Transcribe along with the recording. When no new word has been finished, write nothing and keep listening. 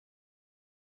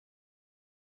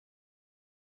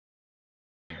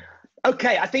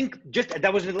Okay, I think just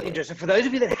that was a little interesting. For those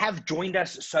of you that have joined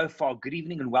us so far, good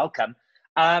evening and welcome.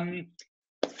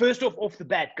 First off the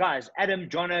bat, guys, Adam,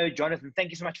 Jono, Jonathan, thank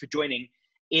you so much for joining.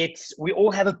 We all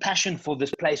have a passion for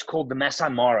this place called the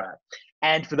Maasai Mara.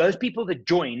 And for those people that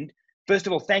joined, first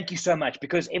of all, thank you so much,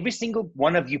 because every single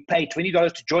one of you paid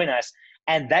 $20 to join us,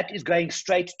 and that is going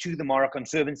straight to the Mara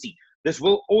Conservancy. This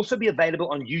will also be available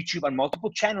on YouTube on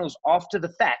multiple channels after the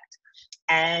fact.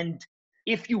 And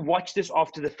if you watch this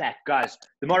after the fact, guys,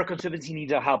 the Mara Conservancy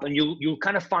needs our help, and you'll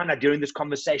kind of find out during this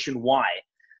conversation why.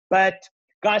 But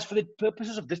guys, for the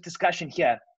purposes of this discussion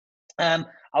here,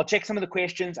 I'll check some of the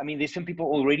questions. I mean, there's some people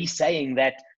already saying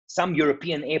that some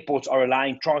European airports are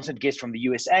allowing transit guests from the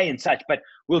USA and such, but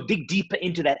we'll dig deeper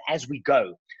into that as we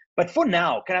go. But for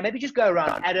now, can I maybe just go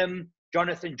around, Adam,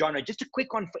 Jonathan, Jono, just a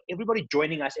quick one for everybody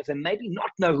joining us, if they maybe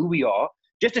not know who we are,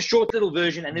 just a short little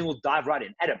version, and then we'll dive right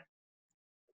in. Adam.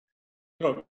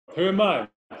 Oh, who am I?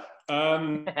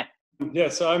 Yeah,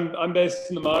 so I'm based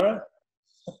in the Mara.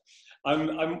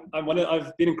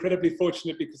 I've been incredibly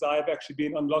fortunate because I have actually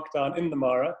been on lockdown in the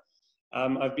Mara.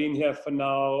 I've been here for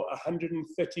now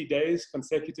 130 days,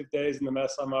 consecutive days in the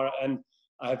Maasai Mara, and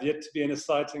I have yet to be in a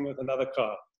sighting with another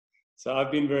car. So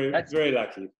I've been very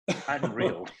lucky.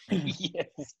 Unreal.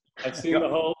 Yes. I've seen the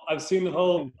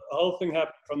whole thing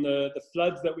happen, from the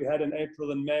floods that we had in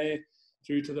April and May,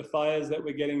 through to the fires that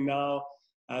we're getting now,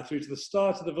 through to the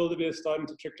start of the wildebeest starting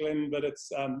to trickle in. But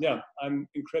it's I'm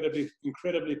incredibly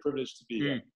privileged to be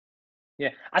here. Yeah,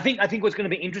 I think what's going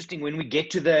to be interesting when we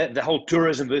get to the whole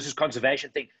tourism versus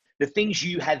conservation thing, the things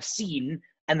you have seen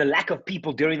and the lack of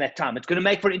people during that time, it's going to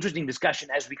make for an interesting discussion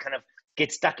as we kind of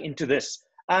get stuck into this.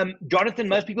 Jonathan,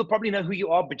 most people probably know who you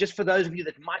are, but just for those of you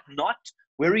that might not,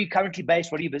 where are you currently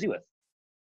based? What are you busy with?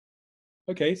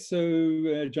 Okay,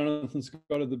 so Jonathan Scott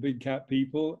of the Big Cat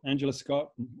people, Angela Scott,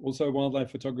 also a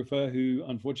wildlife photographer who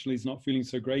unfortunately is not feeling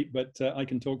so great, but I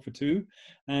can talk for two.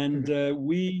 And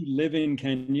we live in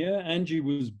Kenya. Angie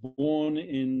was born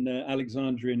in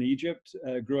Alexandria in Egypt,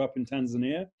 grew up in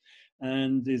Tanzania,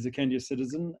 and is a Kenya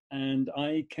citizen. And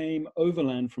I came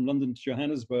overland from London to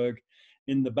Johannesburg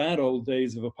in the bad old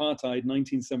days of apartheid,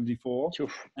 1974,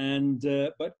 and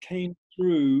but came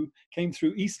through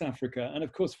East Africa. And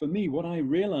of course, for me, what I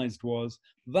realized was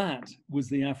that was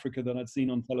the Africa that I'd seen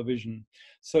on television.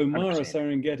 So Mara,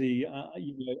 Serengeti,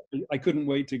 I couldn't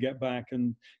wait to get back,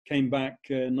 and came back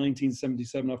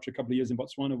 1977 after a couple of years in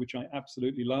Botswana, which I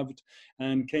absolutely loved,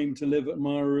 and came to live at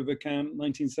Mara River Camp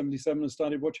 1977 and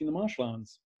started watching the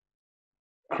marshlands.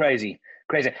 Crazy.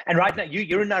 And right now,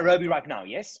 you're in Nairobi right now,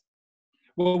 yes?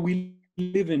 Well, we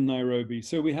live in Nairobi.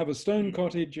 So we have a stone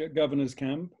cottage at Governor's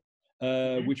Camp,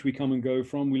 which we come and go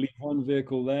from. We leave one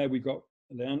vehicle there. We've got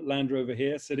Land Rover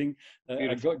here sitting.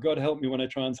 God help me when I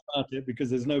try and start it, because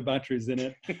there's no batteries in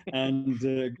it. And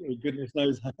goodness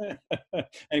knows.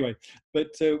 Anyway,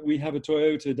 but we have a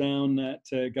Toyota down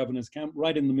at Governor's Camp,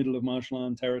 right in the middle of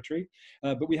marshland territory.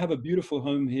 But we have a beautiful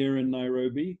home here in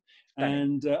Nairobi.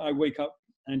 And I wake up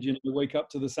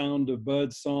to the sound of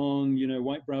bird song,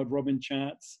 white-browed robin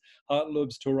chats,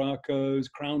 hartlubs, turacos,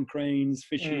 crown cranes,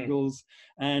 fish eagles,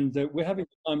 and we're having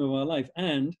the time of our life.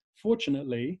 And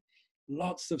fortunately,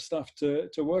 lots of stuff to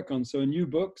work on. So a new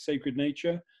book, Sacred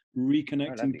Nature,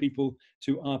 reconnecting people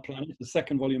to our planet, the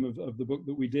second volume of the book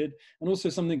that we did, and also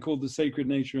something called the Sacred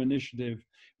Nature Initiative,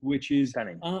 which is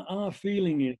our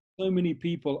feeling is so many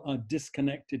people are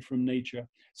disconnected from nature.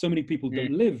 So many people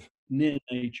don't live near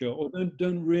nature, or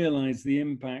don't realize the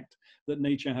impact that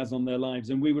nature has on their lives.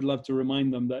 And we would love to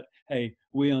remind them that, hey,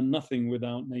 we are nothing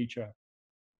without nature.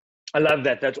 I love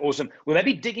that. That's awesome. We'll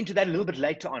maybe dig into that a little bit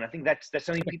later on. I think that's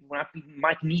something people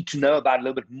might need to know about a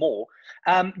little bit more.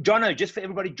 Jono, just for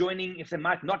everybody joining, if they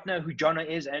might not know who Jono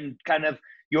is, and kind of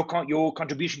your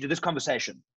contribution to this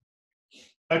conversation.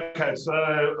 Okay, so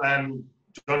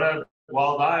Jono,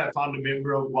 Wildeye, I found a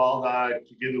member of Wildeye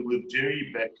together with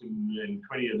Gerry back in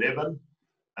 2011.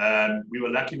 We were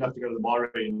lucky enough to go to the Mara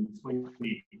in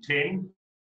 2010,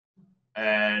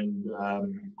 and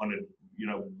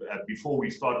before we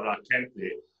started our camp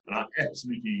there, and I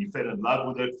absolutely fell in love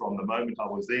with it from the moment I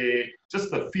was there.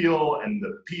 Just the feel and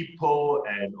the people,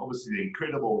 and obviously the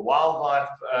incredible wildlife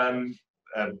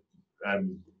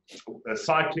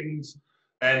sightings.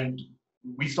 And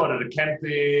we started a camp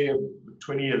there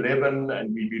 2011,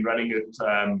 and we've been running it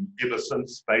ever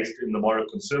since, based in the Mara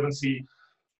Conservancy.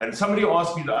 And somebody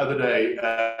asked me the other day,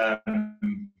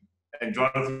 and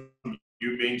Jonathan,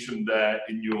 you mentioned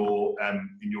in your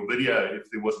video, if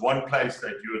there was one place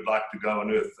that you would like to go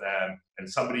on Earth, and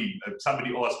somebody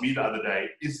asked me the other day,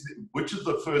 which is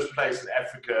the first place in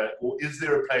Africa, or is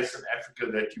there a place in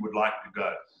Africa that you would like to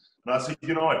go? And I said,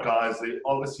 you know what, guys, there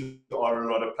obviously are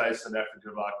a lot of places in Africa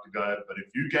I'd like to go, but if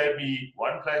you gave me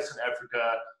one place in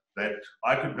Africa that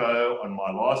I could go on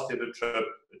my last ever trip,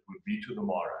 it would be to the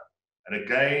Mara. And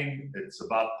again, it's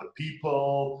about the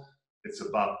people, it's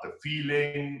about the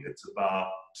feeling, it's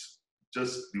about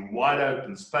just the wide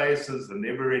open spaces, the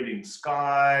never-ending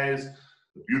skies,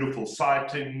 the beautiful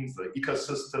sightings, the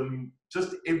ecosystem,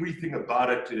 just everything about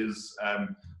it is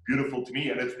beautiful to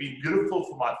me. And it's been beautiful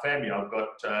for my family. I've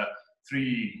got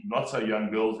 3 not so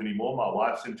young girls anymore. My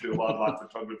wife's into wildlife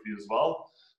photography as well.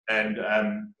 And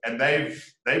they've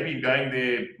been going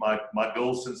there, my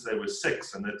girls, since they were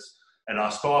 6. And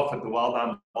our staff at the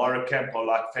Maasai Mara camp are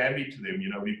like family to them. You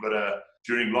know, we've got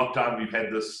during lockdown, we've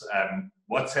had this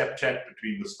WhatsApp chat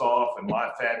between the staff and my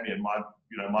family and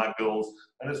my girls.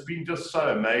 And it's been just so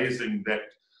amazing that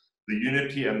the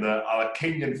unity and our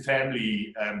Kenyan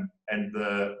family and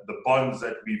the bonds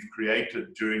that we've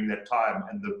created during that time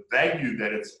and the value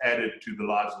that it's added to the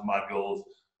lives of my girls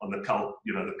on the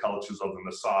cultures of the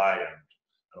Maasai and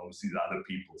obviously the other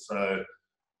people. So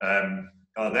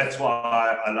that's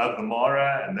why I love the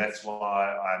Mara, and that's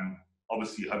why I'm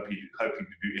obviously hoping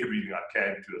to do everything I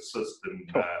can to assist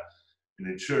in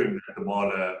ensuring that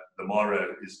the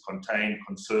Mara is contained,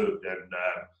 conserved,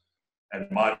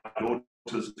 and my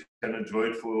daughters can enjoy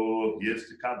it for years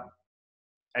to come,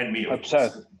 and me. Hope so.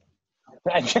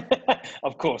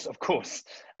 Of course.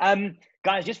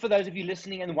 Guys, just for those of you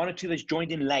listening and 1 or 2 that's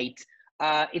joined in late,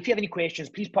 if you have any questions,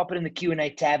 please pop it in the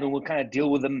Q&A tab and we'll kind of deal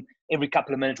with them every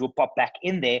couple of minutes. We'll pop back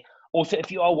in there. Also,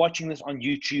 if you are watching this on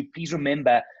YouTube, please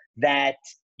remember that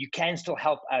you can still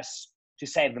help us to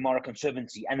save the Mara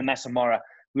Conservancy and the Maasai Mara.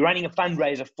 We're running a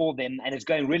fundraiser for them and it's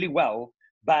going really well,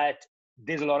 but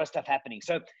there's a lot of stuff happening.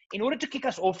 So in order to kick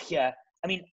us off here, I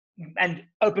mean, and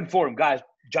open forum, guys,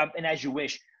 jump in as you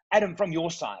wish. Adam, from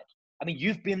your side, I mean,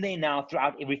 you've been there now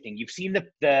throughout everything. You've seen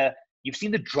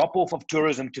the drop-off of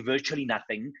tourism to virtually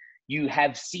nothing. You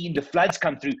have seen the floods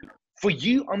come through. For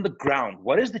you on the ground,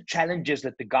 what is the challenges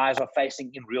that the guys are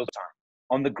facing in real time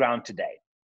on the ground today?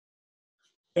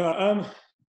 Yeah,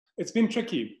 it's been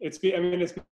tricky. It's been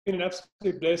an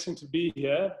absolute blessing to be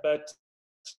here, but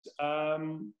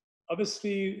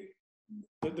obviously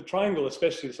the triangle,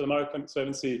 especially so the Mara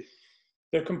Conservancy,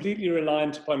 they're completely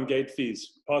reliant upon gate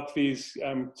fees, park fees,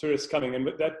 tourists coming, and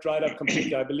that dried up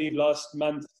completely. I believe last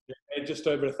month they made just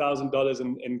over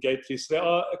 $1,000 in gate fees.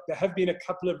 So there have been a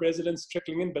couple of residents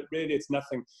trickling in, but really it's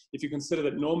nothing. If you consider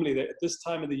that normally at this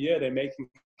time of the year they're making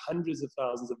hundreds of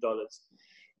thousands of dollars.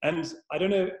 And I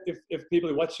don't know if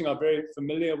people watching are very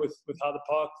familiar with how the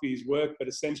park fees work, but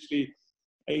essentially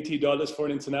 $80 for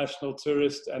an international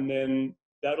tourist, and then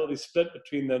that will be split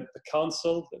between the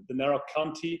council, the Narok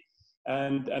County,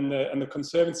 and the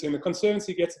Conservancy. And the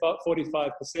Conservancy gets about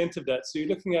 45% of that. So you're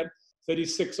looking at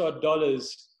 $36 odd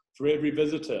for every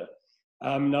visitor.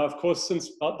 Now, of course, since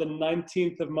about the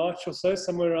 19th of March or so,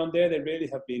 somewhere around there really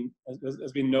has been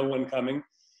no one coming.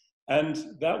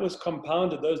 And that was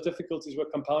compounded, those difficulties were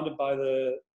compounded by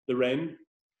the rain.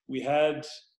 We had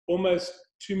almost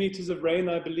 2 meters of rain,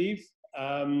 I believe.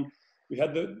 We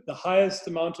had the highest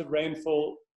amount of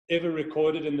rainfall ever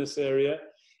recorded in this area.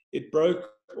 It broke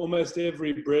almost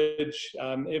every bridge,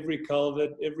 every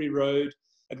culvert, every road.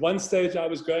 At one stage I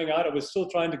was going out, I was still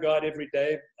trying to go out every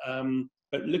day,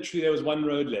 but literally there was one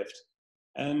road left.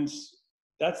 And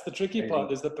that's the tricky part.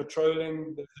 There's the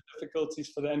patrolling, the difficulties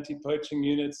for the anti-poaching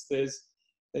units. There's,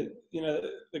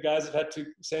 the guys have had to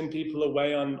send people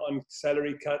away on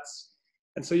salary cuts.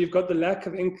 And so you've got the lack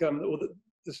of income, or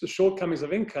the shortcomings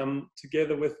of income,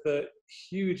 together with the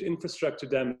huge infrastructure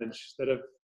damage that have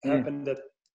happened at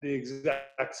the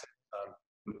exact same time.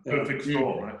 The perfect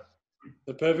storm, right?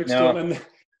 The perfect storm. And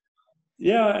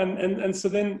so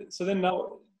then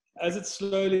now, as it's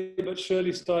slowly but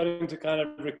surely starting to kind of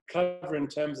recover in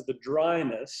terms of the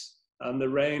dryness and the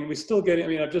rain, we're still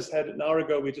getting, I've just had, an hour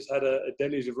ago, we just had a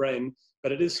deluge of rain,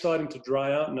 but it is starting to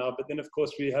dry out now. But then, of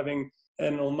course, we're having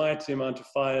an almighty amount of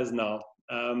fires now.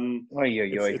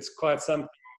 It's quite something.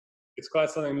 It's quite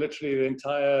something. Literally, the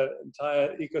entire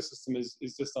ecosystem is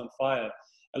just on fire.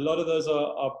 A lot of those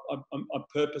are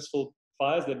purposeful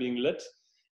fires. They're being lit.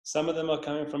 Some of them are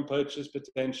coming from poachers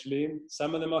potentially.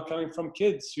 Some of them are coming from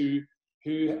kids who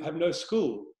have no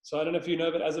school. So I don't know if you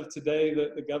know, but as of today,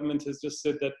 the government has just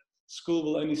said that school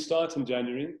will only start in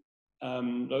January,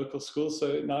 local school.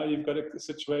 So now you've got a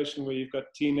situation where you've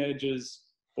got teenagers,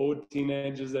 bored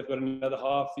teenagers. They've got another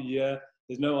half a year.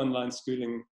 There's no online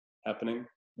schooling happening.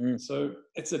 So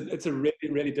it's a really,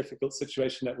 really difficult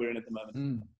situation that we're in at the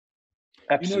moment.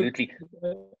 Absolutely.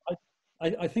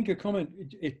 I think a comment,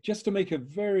 just to make a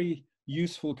very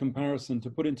useful comparison to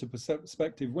put into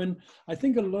perspective when I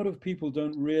think a lot of people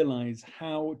don't realize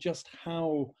just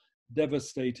how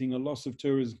devastating a loss of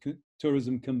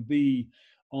tourism can be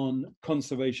on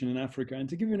conservation in Africa. And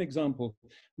to give you an example,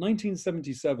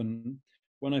 1977,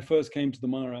 when I first came to the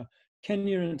Mara,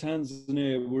 Kenya and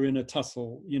Tanzania were in a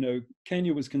tussle. You know,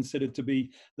 Kenya was considered to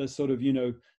be the sort of, you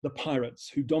know, the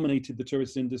pirates who dominated the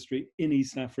tourist industry in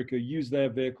East Africa, used their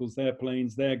vehicles, their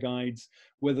planes, their guides,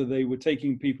 whether they were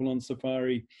taking people on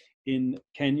safari in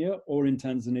Kenya or in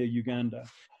Tanzania, Uganda.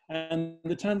 And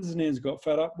the Tanzanians got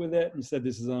fed up with it and said,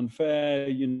 this is unfair,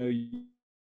 you know,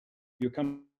 your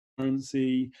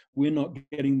currency, we're not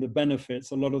getting the benefits.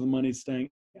 A lot of the money is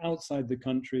staying outside the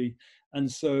country. And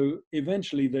so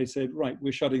eventually they said, right,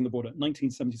 we're shutting the border.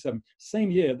 1977,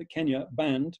 same year that Kenya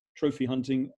banned trophy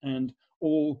hunting and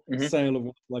all sale of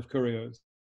wildlife curios.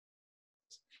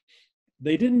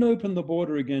 They didn't open the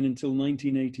border again until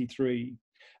 1983.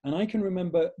 And I can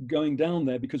remember going down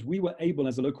there because we were able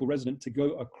as a local resident to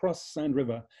go across Sand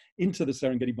River into the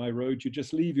Serengeti by road. You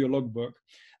just leave your logbook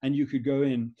and you could go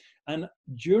in. And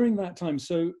during that time,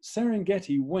 so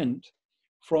Serengeti went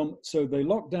from, so they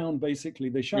locked down basically,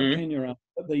 they shut Kenya out,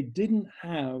 but they didn't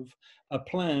have a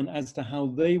plan as to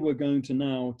how they were going to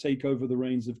now take over the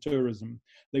reins of tourism.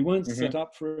 They weren't set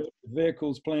up for it.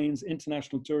 Vehicles, planes,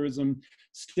 international tourism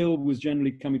still was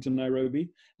generally coming to Nairobi.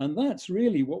 And that's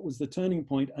really what was the turning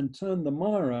point and turned the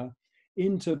Mara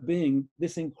into being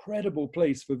this incredible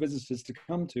place for visitors to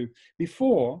come to.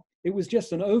 Before, it was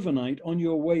just an overnight on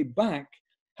your way back,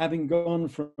 having gone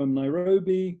from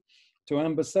Nairobi to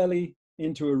Amboseli,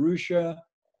 into Arusha,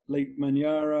 Lake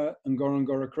Manyara, and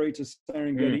Ngorongoro Crater,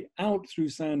 Serengeti, out through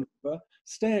Sand River,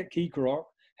 stay at Kikorok,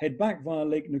 head back via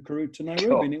Lake Nakuru to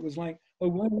Nairobi. And it was like,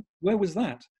 oh, where was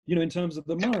that? You know, in terms of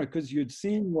the Mara, because you'd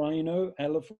seen rhino,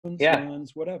 elephants,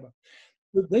 lions, whatever.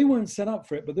 But they weren't set up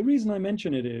for it. But the reason I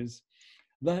mention it is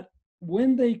that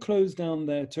when they closed down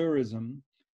their tourism,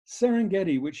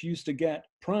 Serengeti, which used to get,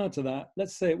 prior to that,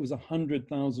 let's say it was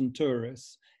 100,000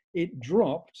 tourists, it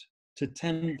dropped to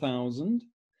 10,000.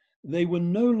 They were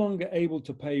no longer able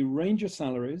to pay ranger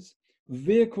salaries.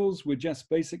 Vehicles were just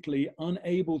basically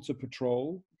unable to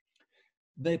patrol.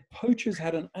 Their poachers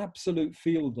had an absolute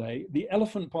field day. The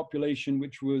elephant population,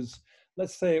 which was,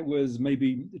 let's say it was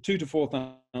maybe 2,000 to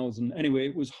 4,000. Anyway,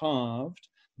 it was halved.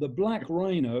 The black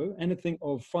rhino, anything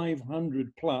of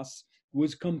 500 plus,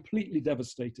 was completely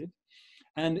devastated.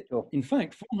 And in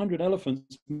fact, 400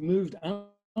 elephants moved out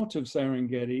of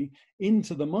Serengeti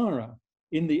into the Mara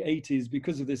in the 80s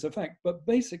because of this effect. But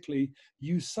basically,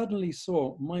 you suddenly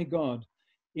saw, my God,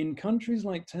 in countries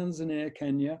like Tanzania,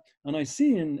 Kenya, and I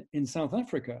see in South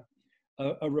Africa,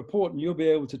 a report, and you'll be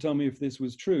able to tell me if this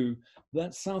was true,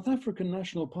 that South African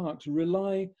national parks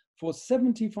rely for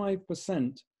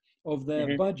 75% of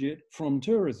their budget from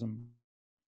tourism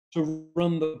to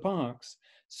run the parks.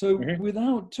 So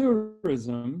without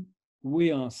tourism,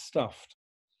 we are stuffed.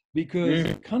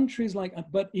 Because countries like,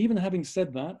 but even having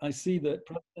said that, I see that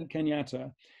President Kenyatta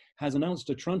has announced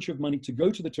a tranche of money to go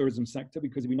to the tourism sector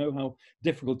because we know how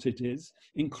difficult it is,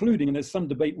 including, and there's some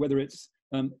debate whether it's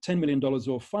 $10 million or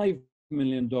 $5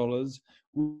 million,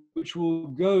 which will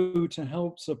go to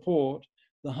help support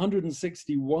the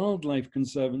 160 wildlife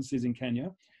conservancies in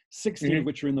Kenya, 16 of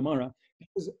which are in the Mara.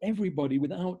 Because everybody,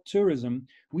 without tourism,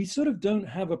 we sort of don't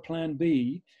have a plan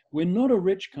B. We're not a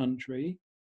rich country.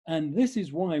 And this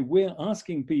is why we're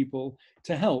asking people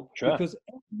to help, because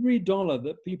every dollar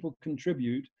that people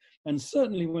contribute, and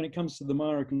certainly when it comes to the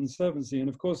Mara Conservancy, and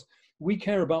of course, we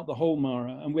care about the whole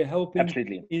Mara, and we're helping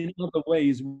in other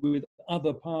ways with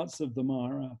other parts of the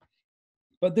Mara.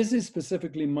 But this is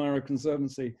specifically Mara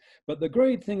Conservancy. But the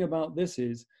great thing about this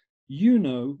is, you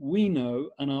know, we know,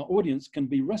 and our audience can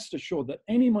be rest assured that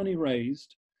any money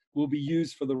raised will be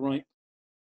used for the right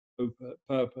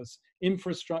purpose: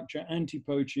 infrastructure,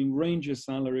 anti-poaching, ranger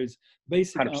salaries,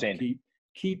 basic 100%. Upkeep,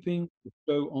 keeping the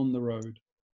show on the road.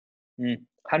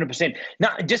 100%.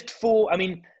 Now, just for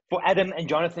Adam and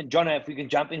Jonathan, Jono, if we can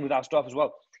jump in with our staff as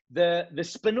well, the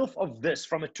spin-off of this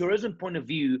from a tourism point of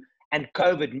view and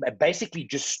COVID basically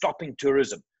just stopping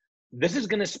tourism. This is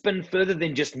going to spin further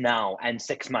than just now and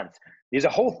 6 months. There's a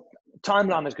whole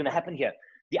timeline that's going to happen here.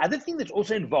 The other thing that's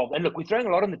also involved, and look, we're throwing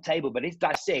a lot on the table, but let's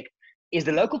dissect, is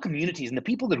the local communities and the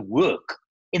people that work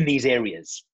in these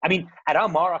areas. I mean, at our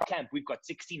Mara camp, we've got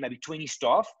 16, maybe 20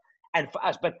 staff. And for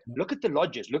us, but look at the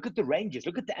lodges, look at the rangers,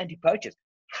 look at the anti-poachers.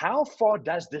 How far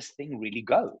does this thing really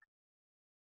go?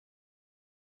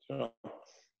 Sure.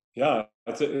 Yeah,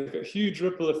 it's a huge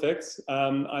ripple effects.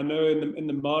 I know in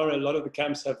the Mara, a lot of the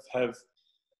camps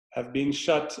have been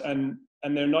shut, and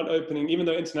and they're not opening, even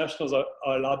though internationals are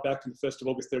allowed back on the 1st of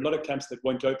August, there are a lot of camps that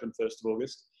won't open 1st of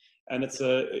August. And it's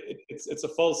a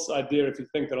false idea if you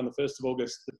think that on the 1st of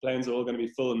August, the planes are all going to be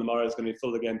full and the Mara is going to be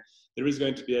full again. There is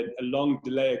going to be a long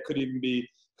delay. It could even be,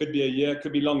 could be a year,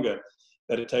 could be longer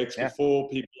that it takes before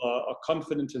people are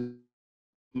confident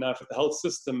enough of the health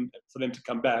system for them to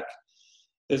come back.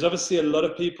 There's obviously a lot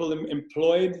of people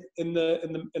employed in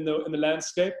the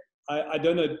landscape. I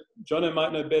don't know, Jono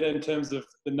might know better in terms of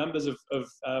the numbers of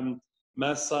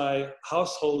Maasai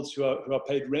households who are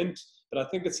paid rent, but I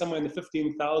think it's somewhere in the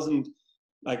 15,000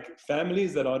 like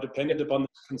families that are dependent upon the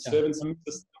Conservancy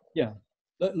system. Yeah,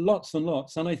 lots and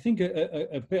lots. And I think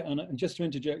a bit, and just to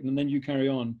interject and then you carry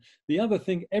on, the other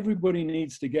thing everybody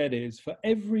needs to get is for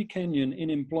every Kenyan in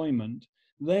employment,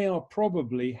 they are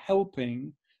probably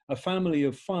helping a family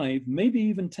of 5, maybe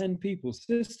even 10 people,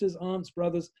 sisters, aunts,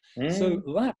 brothers. So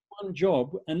that one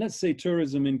job, and let's say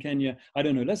tourism in Kenya, I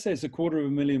don't know, let's say it's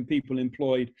 250,000 people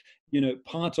employed, you know,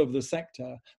 part of the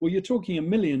sector. Well, you're talking 1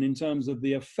 million in terms of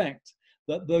the effect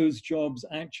that those jobs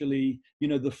actually, you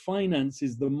know, the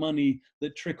finances, the money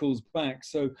that trickles back.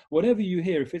 So whatever you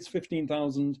hear, if it's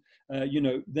 15,000, you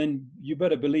know, then you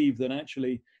better believe that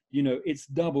actually, you know, it's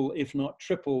double, if not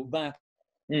triple that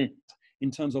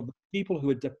in terms of the people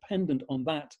who are dependent on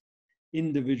that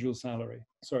individual salary.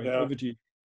 Sorry, over to you.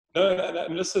 No,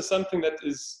 and this is something that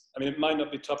is, I mean, it might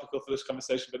not be topical for this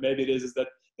conversation, but maybe it is that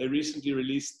they recently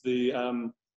released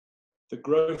the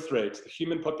growth rate, the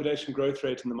human population growth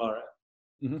rate in the Mara.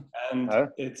 And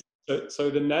it's, so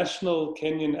the national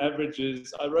Kenyan average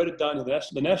is, I wrote it down here,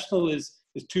 the national is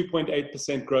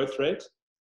 2.8% growth rate.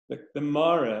 The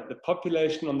Mara, the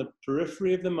population on the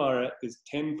periphery of the Mara is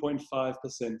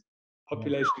 10.5%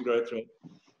 population growth rate.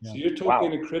 So you're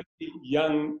talking an incredibly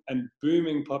young and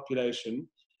booming population,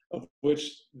 of which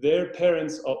their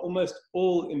parents are almost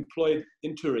all employed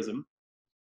in tourism.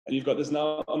 And you've got this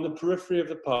now on the periphery of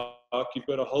the park, you've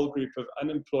got a whole group of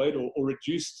unemployed or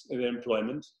reduced their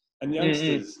employment and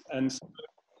youngsters. And so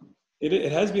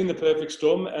it has been the perfect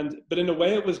storm. But in a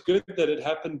way it was good that it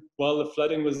happened while the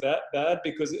flooding was that bad,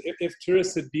 because if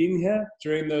tourists had been here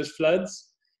during those floods,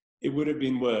 it would have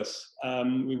been worse.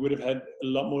 We would have had a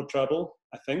lot more trouble,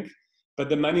 I think, but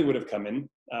the money would have come in.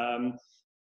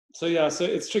 So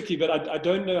it's tricky, but I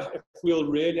don't know if we'll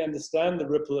really understand the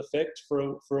ripple effect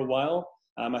for a while.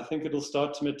 I think it'll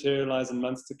start to materialize in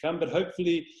months to come, but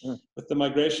hopefully with the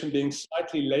migration being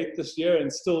slightly late this year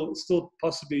and still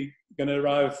possibly going to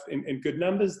arrive in good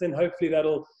numbers, then hopefully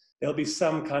there'll be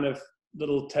some kind of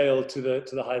little tail to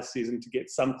the high season to get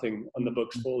something on the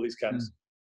books for all these camps.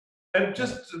 And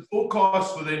just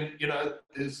forecast within, you know,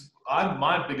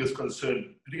 my biggest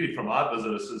concern, particularly from our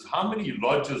business, is how many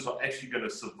lodges are actually going to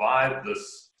survive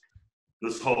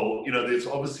this whole, you know, there's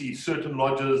obviously certain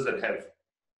lodges that have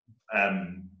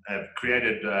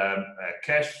created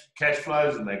cash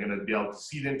flows, and they're going to be able to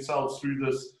see themselves through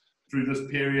this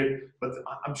period. But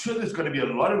I'm sure there's going to be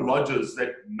a lot of lodges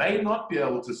that may not be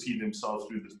able to see themselves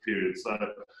through this period. So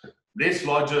less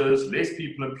lodges, less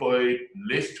people employed,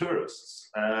 less tourists.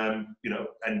 You know,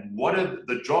 and what are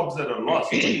the jobs that are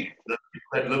lost? The people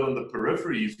that live on the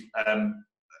peripheries,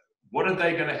 what are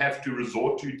they going to have to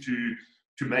resort to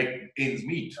make ends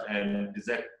meet? And is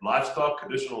that livestock,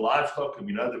 additional livestock? And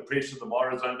we know the pressure the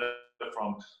Mara is under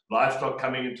from livestock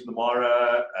coming into the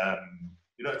Mara.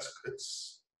 You know,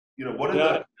 it's you know, what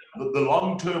are the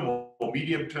long-term or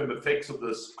medium-term effects of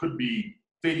this could be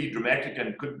fairly dramatic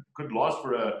and could last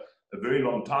for a very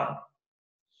long time.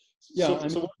 Yeah,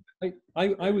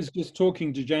 I was just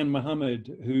talking to Jan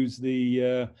Mohammed, who's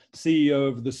the CEO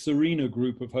of the Serena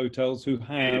group of hotels, who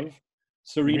have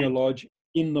Serena Lodge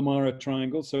in the Mara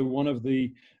Triangle, so one of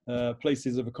the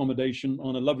places of accommodation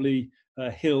on a lovely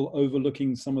hill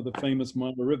overlooking some of the famous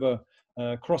Mara River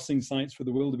crossing sites for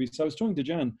the wildebeest. So I was talking to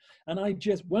Jan, and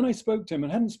when I spoke to him,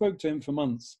 and I hadn't spoke to him for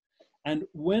months, and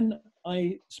when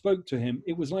I spoke to him,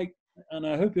 it was like, and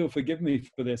I hope he'll forgive me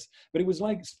for this, but it was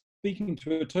like speaking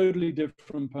to a totally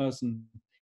different person.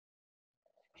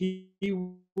 He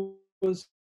was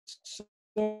so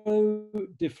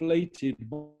deflated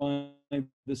by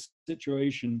the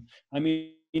situation. I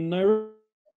mean, in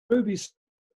Nairobi,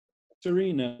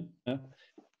 Serena,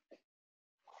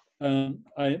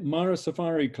 Mara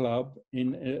Safari Club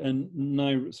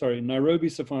Nairobi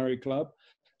Safari Club,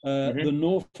 the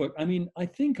Norfolk. I mean, I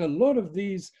think a lot of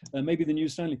these, maybe the New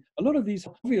Stanley, a lot of these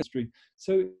have history.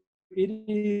 So it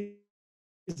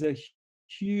is a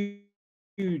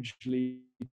hugely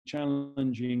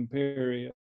challenging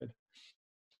period,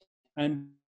 and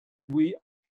we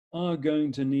are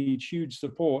going to need huge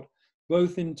support,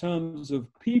 both in terms of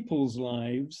people's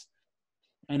lives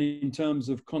and in terms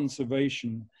of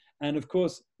conservation. And of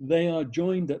course, they are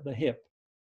joined at the hip,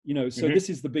 you know, so this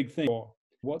is the big thing.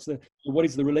 What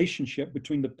is the relationship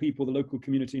between the people, the local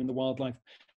community, and the wildlife?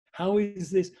 How is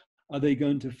this? Are they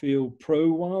going to feel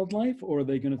pro-wildlife, or are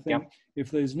they going to think, if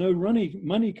there's no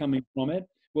money coming from it,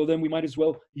 well, then we might as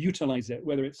well utilize it,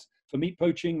 whether it's for meat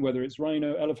poaching, whether it's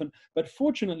rhino, elephant. But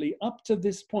fortunately, up to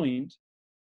this point,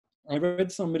 I read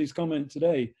somebody's comment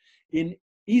today, in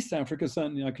East Africa,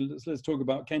 certainly, let's talk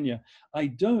about Kenya.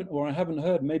 I haven't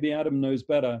heard, maybe Adam knows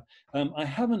better, I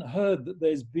haven't heard that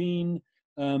there's been,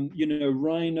 you know,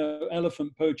 rhino,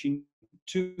 elephant poaching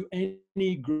to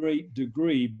any great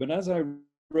degree. But as I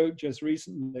wrote just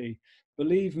recently,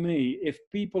 believe me, if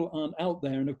people aren't out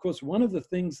there, and of course, one of the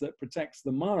things that protects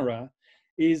the Mara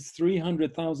is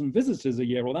 300,000 visitors a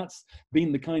year. Well, that's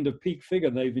been the kind of peak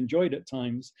figure they've enjoyed at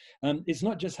times. It's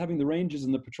not just having the rangers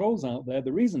and the patrols out there.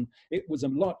 The reason it was a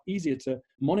lot easier to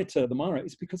monitor the Mara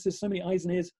is because there's so many eyes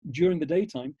and ears during the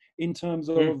daytime in terms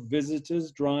of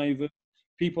visitors, drivers,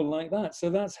 people like that. So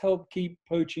that's helped keep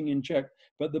poaching in check.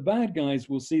 But the bad guys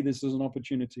will see this as an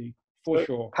opportunity for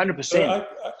sure. 100%. So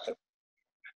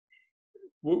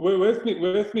with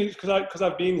me, because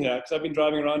I've been here, because I've been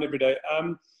driving around every day.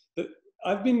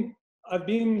 I've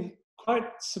been quite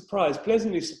surprised,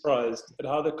 pleasantly surprised, at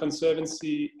how the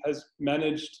Conservancy has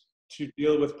managed to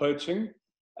deal with poaching.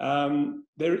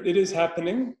 It is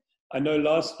happening. I know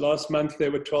last month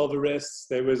there were 12 arrests.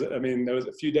 There was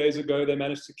a few days ago they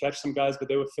managed to catch some guys, but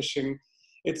they were fishing.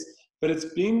 But it's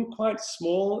been quite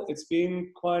small. It's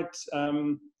been quite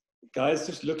guys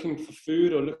just looking for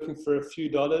food or looking for a few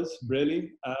dollars,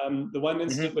 really. The one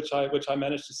incident which I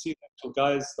managed to see, actual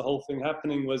guys, the whole thing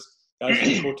happening was guys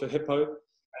who caught a hippo.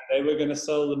 And they were going to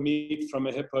sell the meat from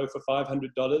a hippo for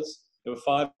 $500. There were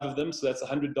 5 of them, so that's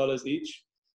 $100 each.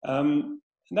 And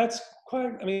that's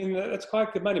quite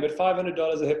good money, but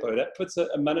 $500 a hippo, that puts a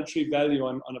monetary value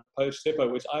on a poached hippo,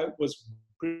 which I was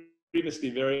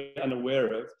previously very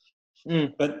unaware of.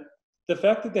 But the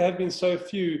fact that there have been so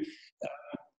few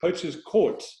poachers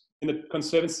caught in the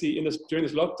Conservancy during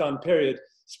this lockdown period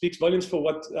speaks volumes for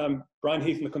what Brian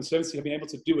Heath and the Conservancy have been able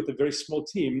to do with a very small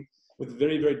team with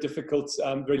very, very difficult,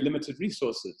 very limited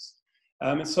resources.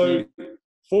 And so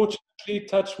fortunately,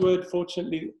 touch wood,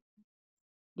 fortunately,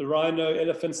 the rhino,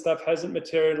 elephant stuff hasn't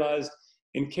materialized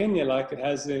in Kenya like it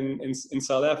has in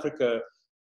South Africa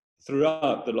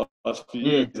throughout the last few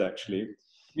years, actually.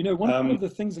 You know, one of the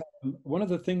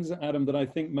things, Adam, that I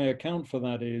think may account for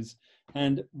that is,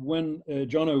 and when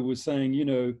Jono was saying, you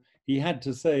know, he had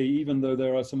to say, even though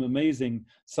there are some amazing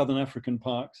Southern African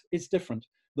parks, it's different.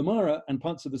 The Mara and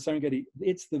parts of the Serengeti,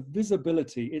 it's the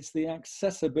visibility, it's the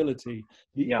accessibility,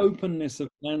 the openness of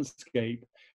landscape,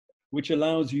 which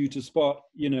allows you to spot,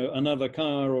 you know, another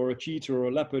car or a cheetah or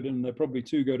a leopard, and they're probably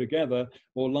 2 go together,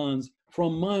 or lions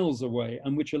from miles away,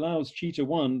 and which allows Cheetah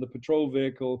 1, the patrol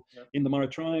vehicle in the Mara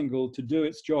Triangle, to do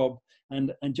its job,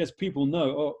 and just people know,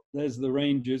 oh, there's the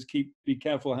rangers, be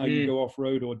careful how you go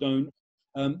off-road or don't,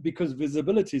 because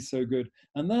visibility is so good.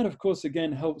 And that, of course,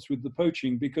 again, helps with the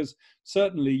poaching, because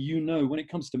certainly, you know, when it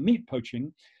comes to meat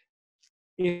poaching,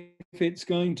 if it's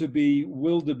going to be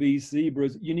wildebeest,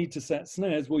 zebras, you need to set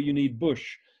snares. Well, you need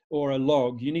bush or a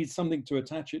log. You need something to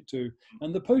attach it to.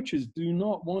 And the poachers do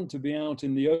not want to be out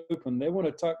in the open. They want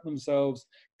to tuck themselves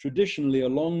traditionally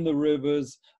along the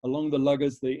rivers, along the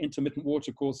luggers, the intermittent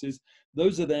watercourses.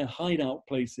 Those are their hideout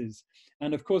places.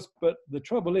 And of course, but the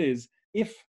trouble is,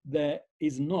 if there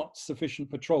is not sufficient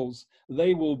patrols,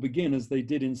 they will begin, as they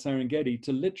did in Serengeti,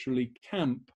 to literally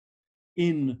camp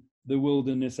in the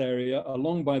wilderness area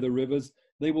along by the rivers.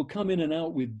 They will come in and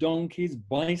out with donkeys,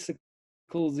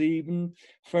 bicycles even,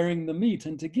 ferrying the meat.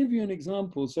 And to give you an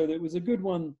example, so there was a good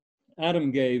one Adam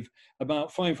gave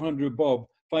about 500 bob,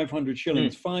 500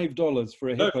 shillings, $5 for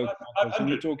a hippo. No, 500, and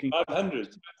we're talking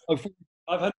 500. Oh,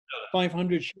 $500.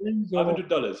 500 shillings?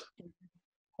 $500.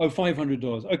 Oh,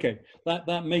 $500. Okay,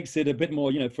 that makes it a bit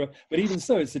more, you know. But even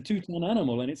so, it's a 2-ton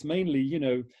animal, and it's mainly, you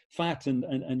know, fat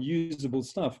and usable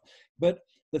stuff. But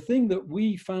the thing that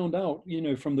we found out, you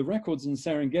know, from the records in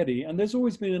Serengeti, and there's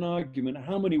always been an argument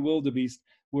how many wildebeest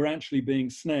were actually being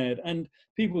snared, and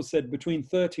people said between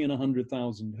 30 and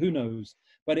 100,000. Who knows?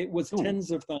 But it was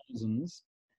tens of thousands.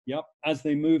 Yep, as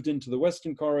they moved into the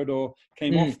Western Corridor,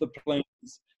 came off the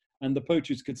plains, and the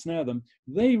poachers could snare them.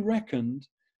 They reckoned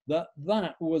that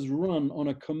was run on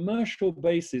a commercial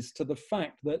basis to the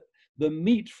fact that the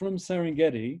meat from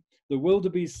Serengeti, the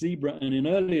wildebeest, zebra, and in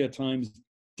earlier times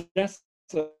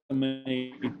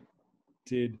decimated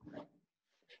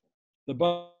the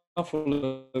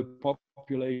buffalo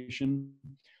population,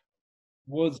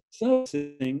 was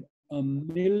servicing 1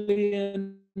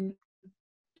 million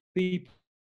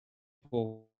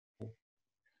people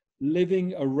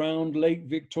living around Lake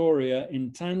Victoria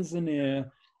in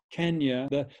Tanzania, Kenya.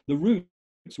 The roots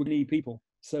would need people.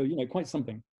 So, you know, quite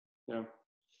something. Yeah.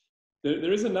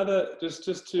 There is another, just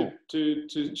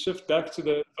to shift back to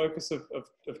the focus of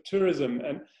tourism.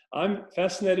 And I'm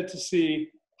fascinated to see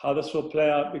how this will play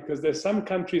out, because there's some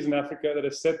countries in Africa that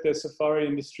have set their safari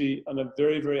industry on a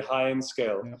very, very high-end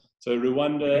scale. Yeah. So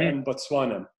Rwanda and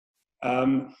Botswana.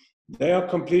 They are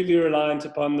completely reliant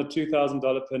upon the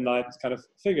 $2,000 per night kind of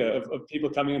figure of people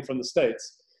coming in from the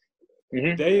States.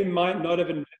 They might not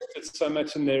have invested so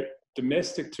much in their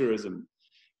domestic tourism.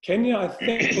 Kenya,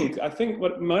 I think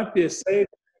what might be a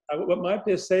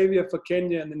savior for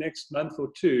Kenya in the next month or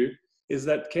two is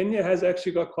that Kenya has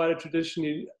actually got quite a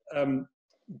traditionally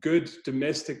good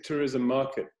domestic tourism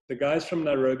market. The guys from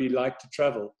Nairobi like to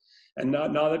travel, and now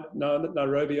that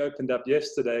Nairobi opened up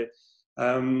yesterday,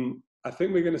 I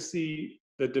think we're going to see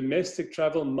the domestic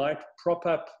travel might prop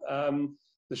up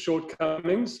the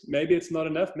shortcomings. Maybe it's not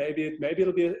enough. Maybe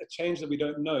it'll be a change that we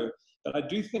don't know. But I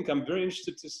do think I'm very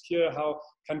interested to hear how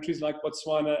countries like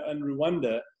Botswana and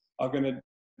Rwanda are going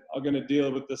to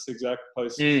deal with this exact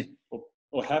post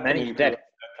or happening that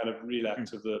kind of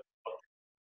relapse of the.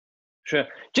 Sure.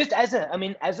 Just as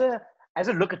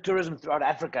a look at tourism throughout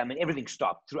Africa, I mean, everything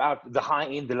stopped throughout the high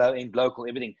end, the low end, local,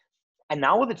 everything. And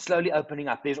now with it slowly opening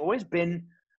up, there's always been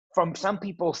from some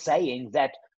people saying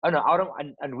that, oh no, I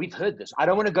don't, and we've heard this, I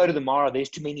don't want to go to the Mara, there's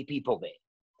too many people there.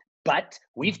 But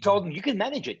we've told them you can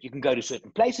manage it. You can go to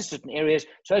certain places, certain areas,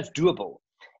 so it's doable.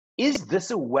 Is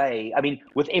this a way, I mean,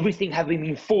 with everything having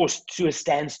been forced to a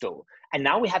standstill, and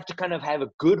now we have to kind of have a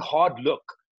good hard look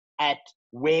at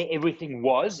where everything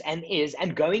was and is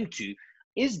and going to,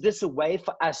 is this a way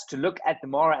for us to look at the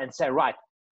Mara and say, right,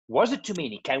 was it too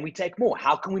many? Can we take more?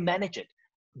 How can we manage it?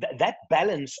 That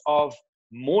balance of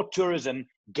more tourism,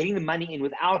 getting the money in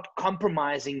without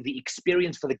compromising the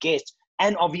experience for the guests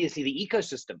and obviously the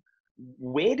ecosystem.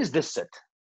 Where does this sit?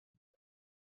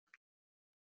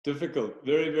 Difficult,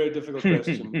 very, very difficult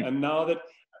question. And now that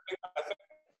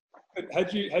I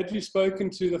think had you spoken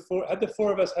to the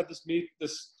four of us had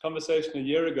this conversation a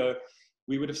year ago,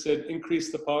 we would have said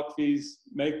increase the park fees,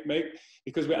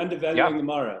 because we're undervaluing the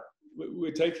Mara.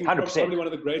 We're taking 100%. Probably one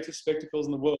of the greatest spectacles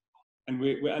in the world, and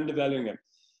we're undervaluing it.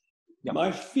 Yep.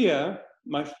 My fear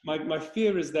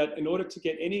is that in order to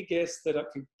get any guests that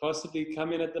can possibly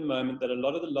come in at the moment, that a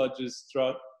lot of the lodges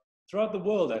throughout the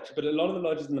world actually, but a lot of the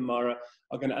lodges in the Mara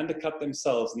are going to undercut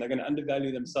themselves and they're going to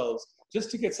undervalue themselves just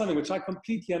to get something, which I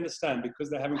completely understand, because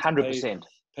they're having to 100%.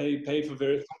 pay for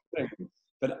various things.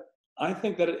 But I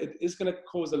think that it is going to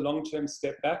cause a long-term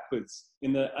step backwards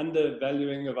in the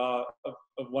undervaluing of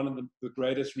one of the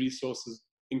greatest resources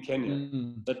in Kenya.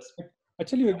 I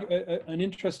tell you an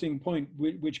interesting point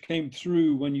which came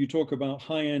through when you talk about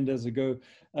high end as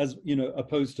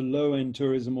opposed to low end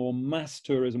tourism or mass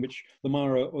tourism, which the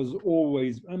Mara was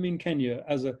always. I mean, Kenya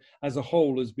as a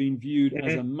whole has been viewed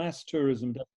as a mass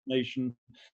tourism destination,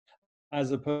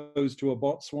 as opposed to a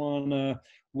Botswana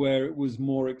where it was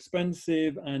more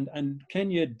expensive. And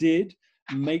Kenya did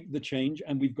make the change,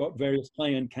 and we've got various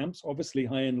high end camps, obviously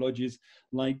high end lodges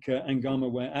like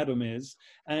Angama, where Adam is,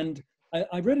 and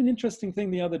I read an interesting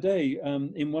thing the other day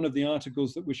in one of the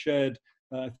articles that was shared,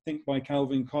 I think by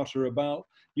Calvin Cotter, about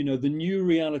the new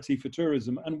reality for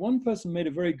tourism. And one person made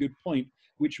a very good point,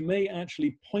 which may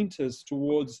actually point us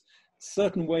towards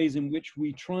certain ways in which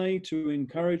we try to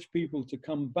encourage people to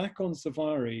come back on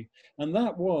safari. And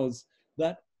that was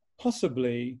that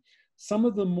possibly some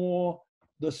of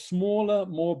the smaller,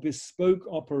 more bespoke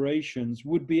operations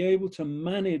would be able to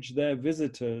manage their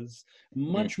visitors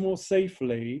much more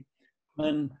safely,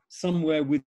 and somewhere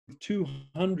with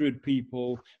 200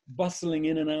 people bustling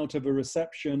in and out of a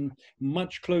reception,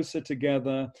 much closer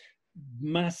together,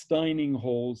 mass dining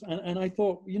halls. And I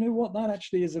thought, you know what, that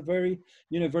actually is a very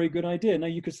good idea. Now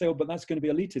you could say, oh, but that's going to be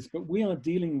elitist. But we are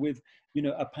dealing with,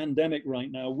 a pandemic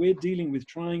right now. We're dealing with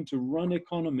trying to run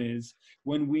economies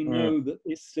when we know that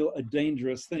it's still a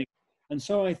dangerous thing. And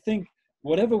so I think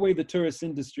whatever way the tourist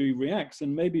industry reacts,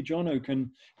 and maybe Jono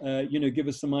can, give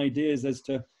us some ideas as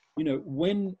to,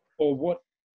 when or what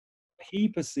he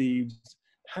perceives,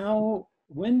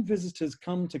 when visitors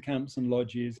come to camps and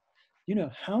lodges,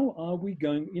 how are we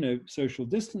going, social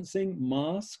distancing,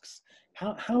 masks,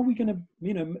 how are we going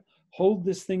to, hold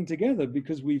this thing together?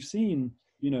 Because we've seen,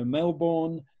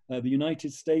 Melbourne, the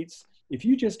United States, if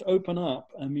you just open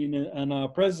up, and our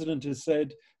president has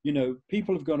said,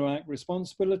 people have got to act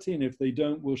responsibility, and if they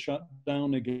don't, we'll shut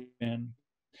down again.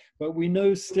 But we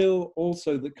know still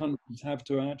also that countries have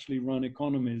to actually run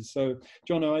economies. So,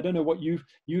 Jono, I don't know what you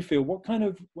feel. What kind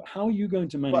of, how are you going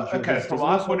to manage your Okay, visitors? from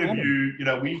our point of view, you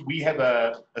know, we have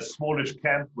a smallish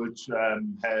camp which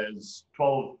has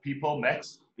 12 people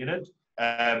max in it.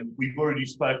 We've already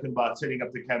spoken about setting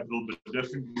up the camp a little bit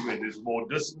differently where there's more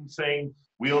distancing.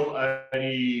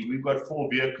 We've got 4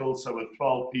 vehicles, so with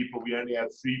 12 people, we only have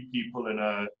 3 people in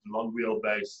a long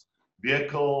wheelbase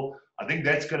vehicle. I think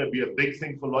that's going to be a big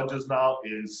thing for lodges now,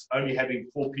 is only having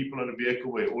 4 people in a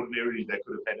vehicle where ordinarily they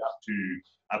could have had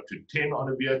up to 10 on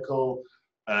a vehicle.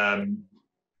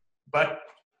 But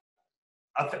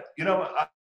you know,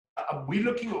 we're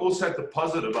looking also at the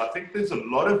positive. I think there's a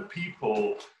lot of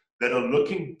people that are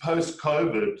looking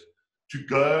post-COVID to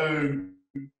go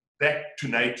back to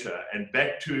nature and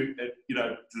back to, you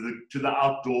know, to the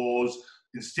outdoors,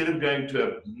 instead of going to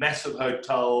a massive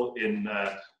hotel in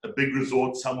a big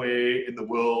resort somewhere in the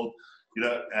world, you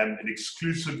know, and an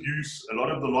exclusive use. A lot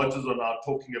of the lodges are now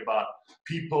talking about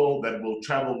people that will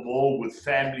travel more with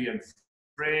family and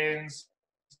friends,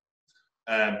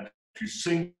 to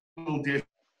single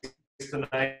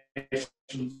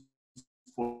destinations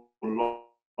for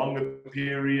longer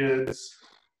periods,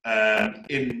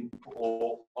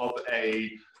 of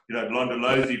a, you know,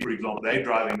 Londolozi, for example, they're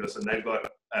driving this and they've got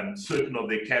certain of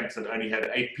their camps that only have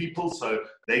 8 people, so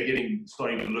they're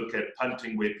starting to look at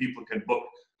punting where people can book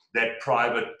that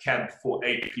private camp for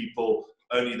 8 people,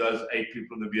 only those 8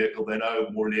 people in the vehicle. They know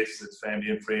more or less it's family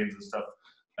and friends and stuff,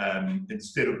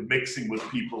 instead of mixing with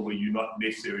people where you're not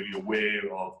necessarily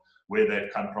aware of where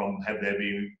they've come from, have they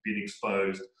been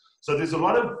exposed. So there's a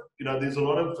lot of, you know,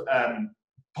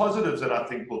 positives that I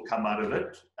think will come out of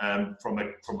it, from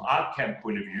our camp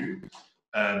point of view,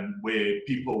 where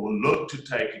people will look to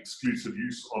take exclusive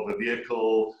use of a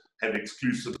vehicle, have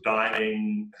exclusive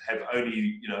dining, have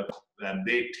only, you know,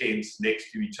 their tents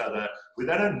next to each other, where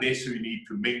they don't necessarily need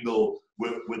to mingle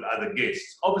with other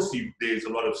guests. Obviously, there's a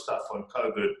lot of stuff on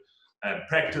COVID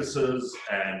practices,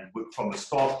 and from the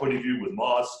staff point of view with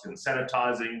masks and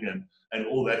sanitizing and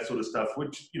all that sort of stuff,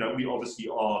 which, you know, we obviously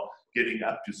are getting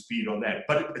up to speed on that.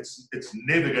 But it's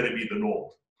never going to be the norm.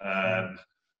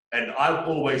 And I've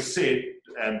always said,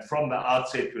 from the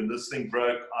outset when this thing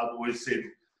broke, I've always said,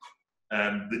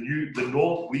 the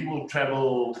north, we will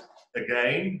travel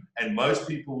again, and most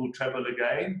people will travel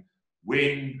again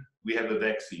when we have a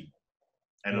vaccine.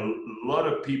 And a lot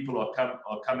of people are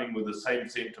coming with the same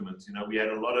sentiments. You know, we had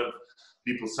a lot of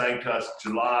people saying to us,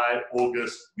 July,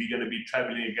 August, we're going to be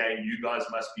traveling again. You guys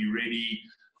must be ready,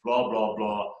 blah, blah,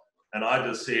 blah. And I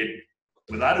just said,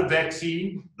 without a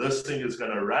vaccine, this thing is going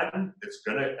to run. It's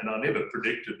going to, and I never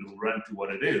predicted it will run to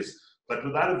what it is. But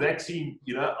without a vaccine,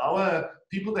 you know, our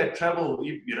people that travel,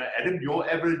 you know, Adam, your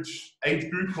average age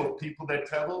group of people that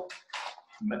travel,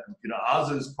 you know, ours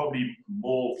is probably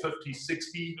more 50,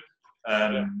 60,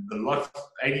 a lot,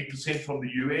 80% from the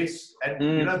US. And,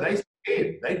 you know, they're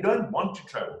scared. They don't want to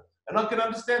travel. And I can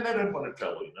understand they don't want to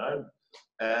travel, you know.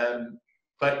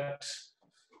 But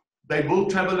they will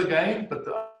travel again. But,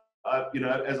 you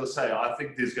know, as I say, I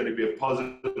think there's going to be a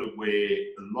positive where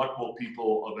a lot more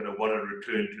people are going to want to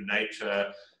return to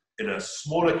nature in a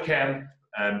smaller camp,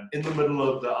 in the middle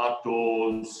of the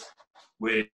outdoors,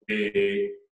 where,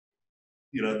 you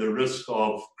know, the risk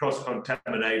of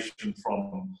cross-contamination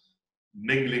from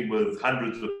mingling with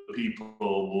hundreds of people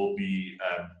will be,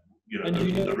 you know,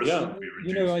 the risk will be reduced.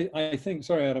 You know, I think,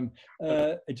 sorry, Adam,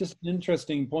 just an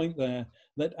interesting point there,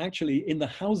 that actually in the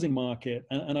housing market,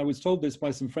 and I was told this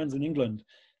by some friends in England,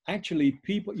 actually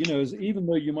people, you know, even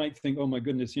though you might think, oh my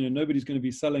goodness, you know, nobody's going to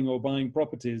be selling or buying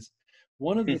properties,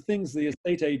 one of the things the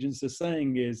estate agents are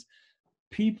saying is,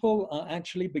 people are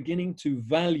actually beginning to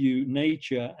value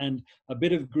nature and a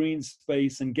bit of green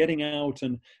space and getting out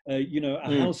and, you know,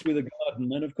 a house with a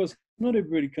garden. And of course, not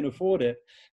everybody can afford it.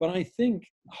 But I think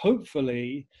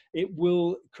hopefully it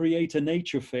will create a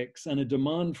nature fix and a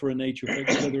demand for a nature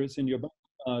fix, whether it's in your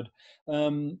backyard,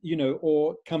 you know,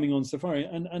 or coming on safari.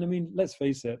 And I mean, let's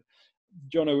face it,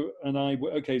 Jono and I,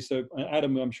 okay, so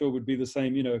Adam, I'm sure would be the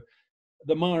same, you know,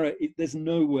 the Mara, there's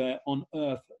nowhere on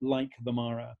earth like the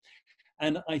Mara.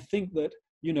 And I think that,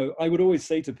 you know, I would always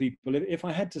say to people, if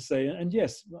I had to say, and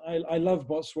yes, I love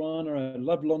Botswana, I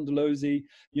love Londolozi,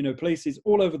 you know, places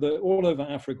all over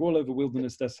Africa, all over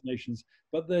wilderness destinations.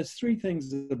 But there's 3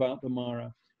 things about the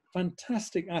Mara.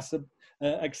 Fantastic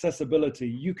accessibility.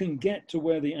 You can get to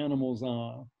where the animals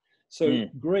are. So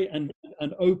great and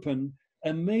open,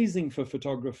 amazing for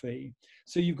photography.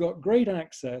 So you've got great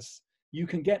access. You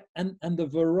can get, and the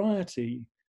variety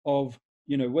of,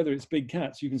 you know, whether it's big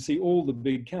cats, you can see all the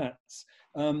big cats.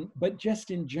 But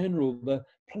just in general, the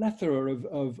plethora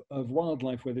of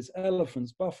wildlife, where there's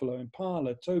elephants, buffalo,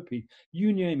 impala, topi,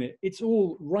 you name it. It's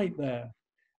all right there.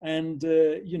 And,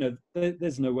 you know,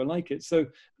 there's nowhere like it. So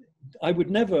I would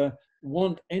never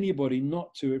want anybody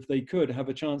not to, if they could, have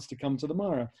a chance to come to the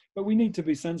Mara. But we need to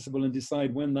be sensible and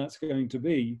decide when that's going to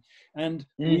be. And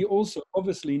we also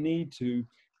obviously need to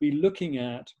be looking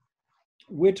at,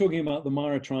 we're talking about the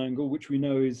Mara Triangle, which we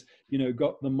know is, you know,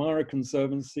 got the Mara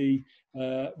Conservancy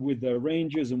with their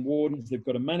rangers and wardens. They've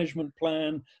got a management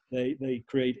plan. They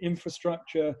create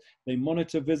infrastructure. They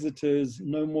monitor visitors,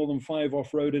 no more than 5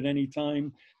 off-road at any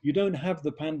time. You don't have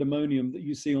the pandemonium that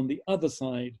you see on the other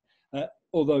side,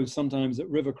 although sometimes at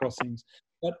river crossings.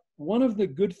 But one of the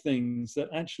good things that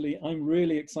actually I'm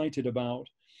really excited about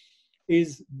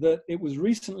is that it was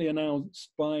recently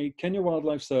announced by Kenya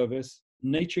Wildlife Service,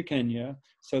 Nature Kenya,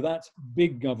 so that's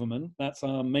big government, that's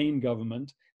our main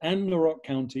government, and Narok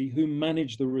County, who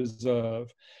manage the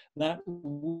reserve, that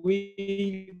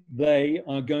they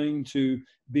are going to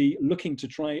be looking to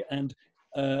try and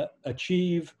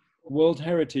achieve World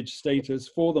Heritage status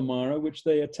for the Mara, which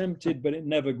they attempted, but it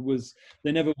never was,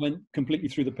 they never went completely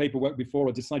through the paperwork before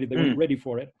or decided they weren't ready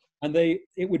for it. And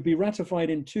it would be ratified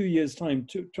in 2 years' time,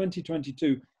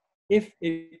 2022, if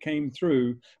it came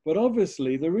through. But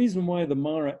obviously, the reason why the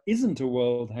Mara isn't a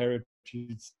World Heritage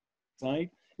Site,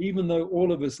 even though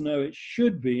all of us know it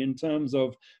should be in terms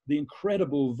of the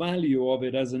incredible value of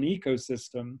it as an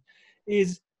ecosystem,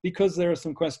 is because there are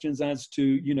some questions as to,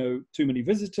 you know, too many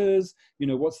visitors, you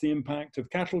know, what's the impact of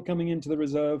cattle coming into the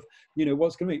reserve, you know,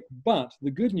 what's going to be. But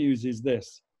the good news is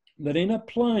this, that in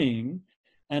applying,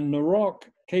 and Narok,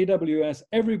 KWS,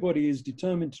 everybody is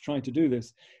determined to try to do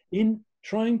this, in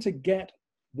trying to get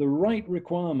the right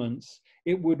requirements,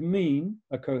 it would mean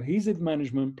a cohesive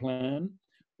management plan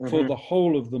for the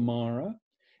whole of the Mara.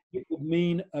 It would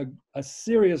mean a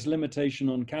serious limitation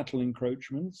on cattle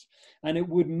encroachments, and it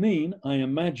would mean, I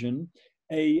imagine,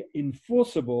 a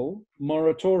enforceable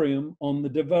moratorium on the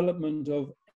development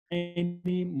of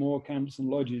any more camps and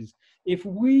lodges. If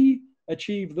we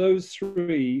achieve those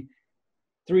three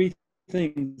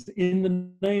things in the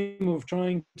name of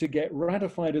trying to get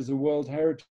ratified as a World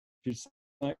Heritage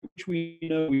Site, which we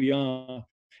know we are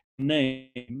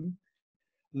name,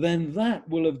 then that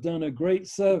will have done a great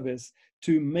service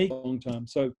to make it long term.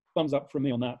 So thumbs up from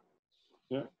me on that.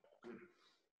 Yeah.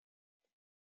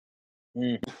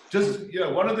 Just, you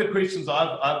know, one of the questions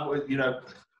I've you know,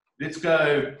 let's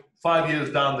go 5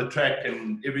 years down the track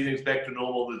and everything's back to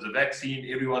normal. There's a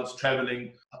vaccine, everyone's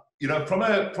traveling. You know, from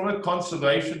a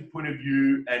conservation point of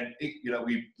view, and, you know,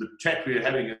 the chat we're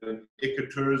having an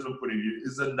ecotourism point of view,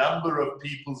 is the number of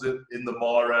people in the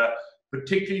Mara,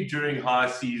 particularly during high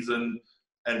season,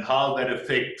 and how that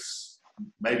affects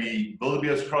maybe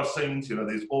wildebeest crossings. You know,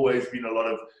 there's always been a lot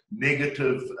of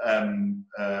negative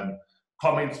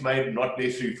comments made, not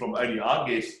necessarily from only our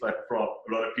guests, but from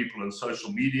a lot of people on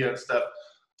social media and stuff.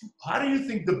 How do you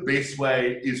think the best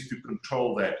way is to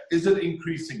control that? Is it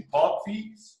increasing park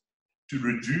fees to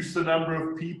reduce the number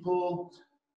of people?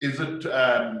 Is it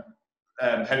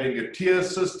having a tier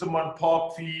system on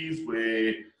park fees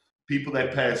where people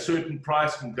that pay a certain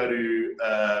price can go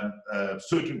to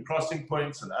certain crossing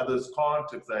points and others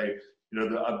can't? If they, you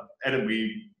know, Adam,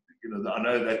 I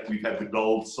know that we've had the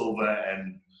gold, silver,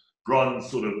 and bronze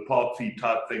sort of park fee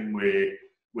type thing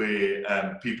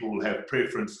where people will have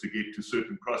preference to get to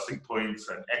certain crossing points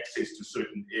and access to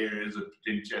certain areas, and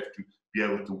potentially have to be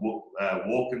able to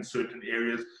walk in certain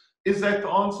areas. Is that the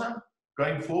answer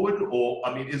going forward? Or,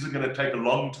 I mean, is it going to take a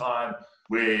long time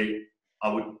where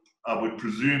I would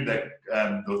presume that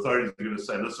the authorities are going to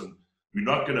say, listen, we're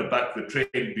not going to buck the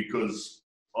trend because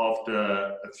after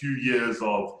a few years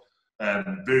of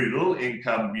very little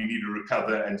income, we need to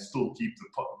recover and still keep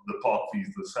the park fees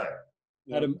the same.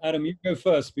 Adam, you go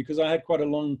first, because I had quite a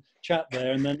long chat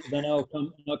there, and then I'll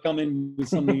come in with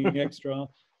something extra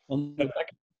on the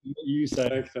back of what you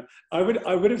said. I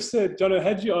would have said, Jono,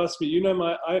 had you asked me, you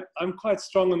know, I'm quite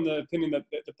strong on the opinion that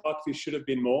the park fees should have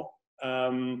been more,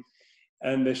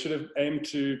 and they should have aimed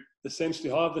to essentially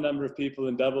halve the number of people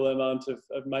and double the amount of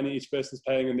money each person's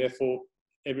paying, and therefore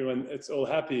everyone, it's all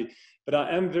happy. But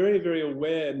I am very, very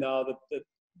aware now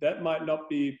that might not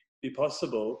be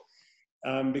possible.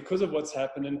 Because of what's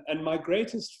happened, and my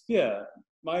greatest fear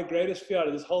out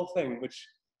of this whole thing, which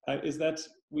is that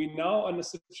we now are in a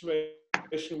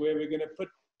situation where we're going to put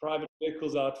private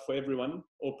vehicles out for everyone,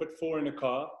 or put 4 in a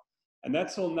car, and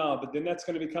that's all now. But then that's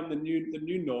going to become the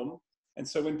new norm. And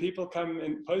so when people come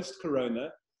in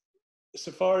post-corona, the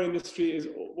safari industry is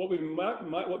what we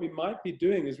might be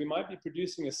doing is we might be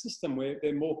producing a system where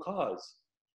there are more cars.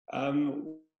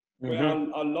 Where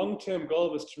our long-term goal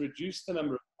was to reduce the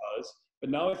number of But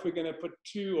now if we're going to put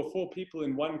 2 or 4 people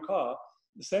in one car,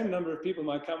 the same number of people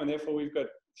might come, and therefore we've got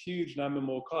huge number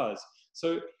more cars.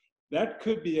 So that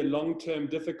could be a long-term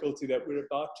difficulty that we're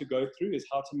about to go through, is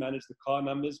how to manage the car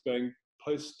numbers going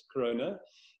post-corona.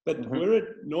 But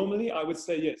normally, I would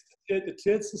say yes. The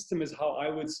tiered system is how I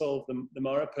would solve the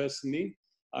Mara personally.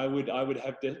 I would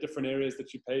have different areas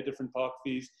that you pay different park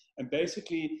fees, and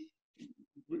basically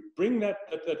bring that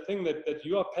thing that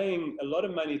you are paying a lot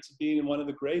of money to be in one of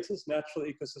the greatest natural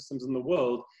ecosystems in the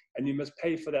world, and you must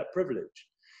pay for that privilege.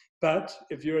 But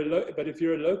if you're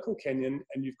a local Kenyan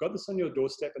and you've got this on your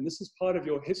doorstep, and this is part of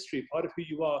your history, part of who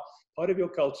you are, part of your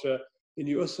culture, then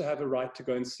you also have a right to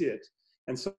go and see it.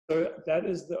 And so that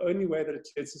is the only way that a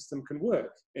tiered system can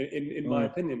work, in my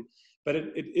opinion. But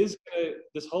it is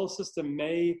this whole system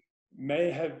may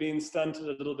have been stunted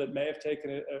a little bit, may have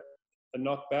taken a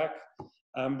knock back,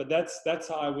 but that's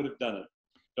how I would have done it.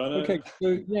 Jono? Okay,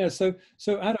 so yeah,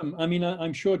 so Adam, I mean,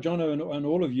 I'm sure Jono and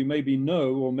all of you maybe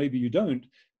know, or maybe you don't,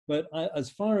 but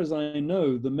as far as I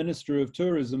know, the Minister of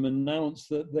Tourism announced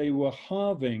that they were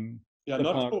halving the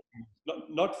park.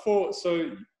 Not for,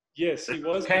 so yes, he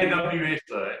was. KWS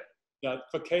though. Yeah,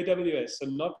 for KWS, so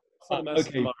not for the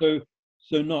Maasai Mara. Okay,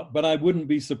 so not, but I wouldn't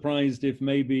be surprised if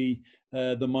maybe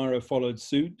the Mara followed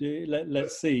suit.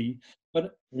 Let's see.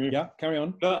 But yeah, carry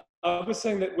on. No, I was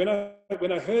saying that when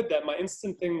I heard that, my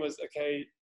instant thing was, okay,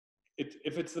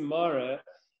 if it's the Mara,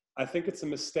 I think it's a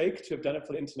mistake to have done it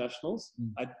for the internationals.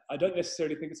 I don't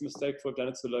necessarily think it's a mistake to have done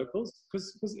it to the locals,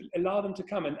 because allow them to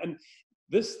come. And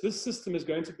this system is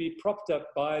going to be propped up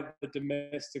by the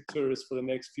domestic tourists for the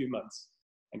next few months.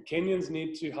 And Kenyans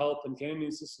need to help, and Kenya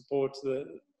needs to support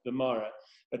the Mara.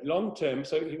 But long term,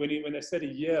 so when they said a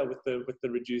year with the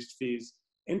reduced fees,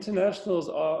 internationals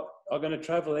are going to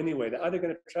travel anyway. They're either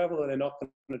going to travel or they're not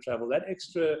going to travel. That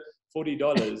extra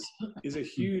 $40 is a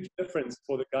huge difference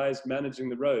for the guys managing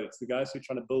the roads, the guys who are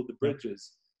trying to build the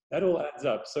bridges. That all adds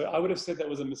up. So I would have said that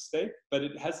was a mistake, but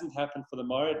it hasn't happened for the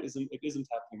Mara. It isn't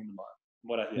happening in the Mara, from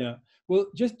what I hear. Yeah. Well,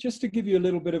 just to give you a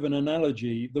little bit of an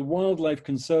analogy, the Wildlife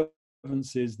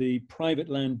Conservancies, the private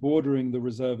land bordering the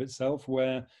reserve itself,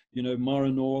 where, you know, Mara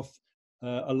North,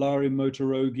 Alari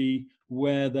Motorogi,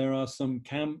 where there are some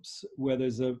camps where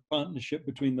there's a partnership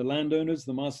between the landowners,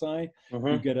 the Maasai,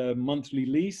 who get a monthly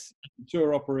lease,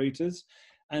 tour operators,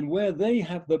 and where they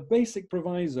have the basic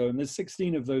proviso, and there's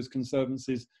 16 of those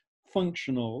conservancies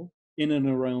functional in and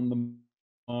around the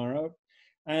Mara,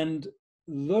 and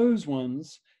those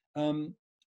ones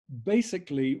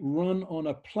basically run on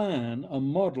a plan, a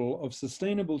model of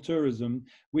sustainable tourism,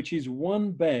 which is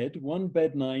one bed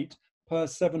night per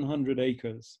 700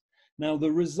 acres. Now,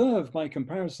 the reserve, by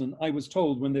comparison, I was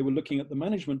told when they were looking at the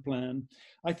management plan,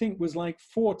 I think was like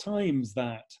 4 times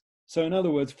that. So in other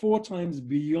words, 4 times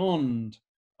beyond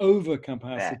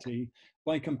overcapacity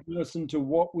by comparison to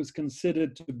what was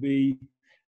considered to be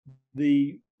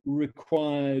the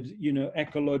required, you know,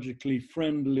 ecologically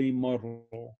friendly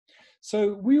model.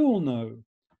 So we all know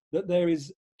that there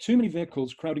is too many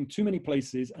vehicles crowding too many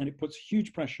places, and it puts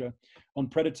huge pressure on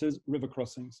predators, river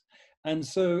crossings. And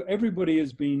so everybody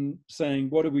has been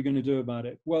saying, what are we going to do about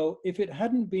it? Well, if it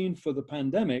hadn't been for the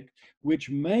pandemic, which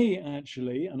may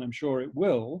actually, and I'm sure it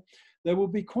will, there will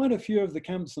be quite a few of the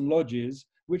camps and lodges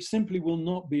which simply will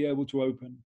not be able to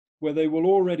open, where they will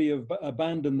already have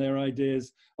abandoned their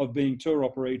ideas of being tour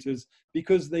operators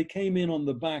because they came in on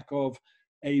the back of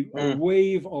a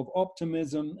wave of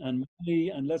optimism and money,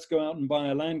 and let's go out and buy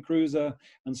a Land Cruiser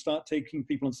and start taking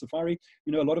people on safari.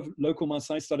 You know, a lot of local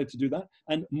Maasai started to do that,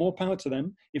 and more power to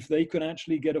them if they could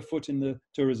actually get a foot in the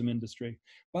tourism industry.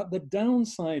 But the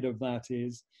downside of that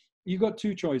is you've got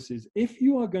 2 choices. If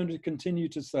you are going to continue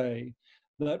to say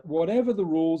that whatever the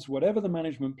rules, whatever the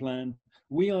management plan,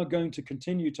 we are going to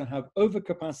continue to have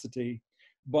overcapacity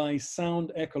by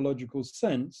sound ecological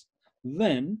sense,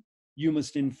 then you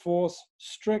must enforce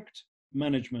strict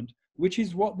management, which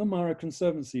is what the Mara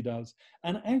Conservancy does.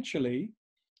 And actually,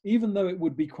 even though it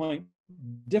would be quite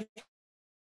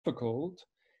difficult,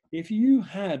 if you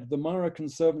had the Mara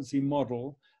Conservancy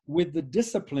model with the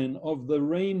discipline of the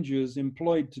rangers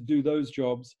employed to do those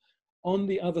jobs on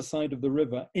the other side of the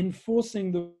river,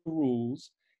 enforcing the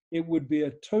rules, it would be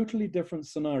a totally different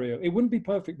scenario. It wouldn't be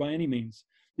perfect by any means,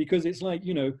 because it's like,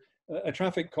 you know, a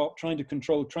traffic cop trying to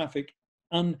control traffic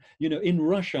you know, in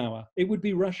rush hour. It would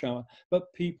be rush hour,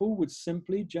 but people would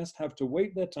simply just have to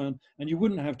wait their turn, and you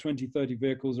wouldn't have 20, 30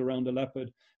 vehicles around a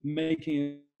leopard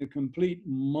making a complete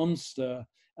monster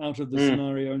out of the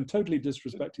scenario and totally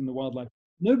disrespecting the wildlife.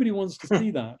 Nobody wants to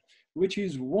see that, which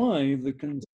is why the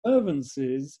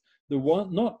conservancies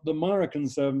not the Mara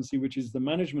Conservancy, which is the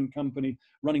management company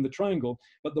running the triangle,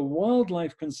 but the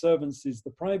wildlife conservancies,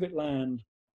 the private land,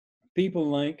 people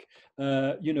like,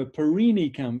 Perini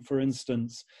Camp, for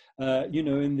instance,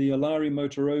 in the Alari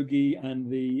Motorogi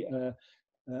and the,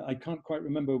 I can't quite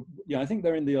remember. Yeah, I think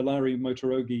they're in the Alari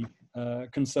Motorogi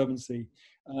Conservancy.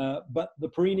 But the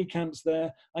Perini camps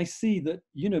there, I see that,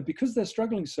 because they're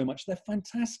struggling so much, they're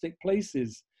fantastic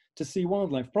places to see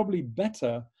wildlife, probably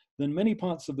better than many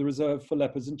parts of the reserve for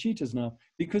leopards and cheetahs now,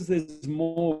 because there's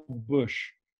more bush.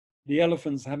 The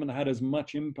elephants haven't had as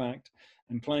much impact,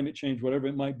 and climate change, whatever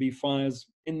it might be, fires.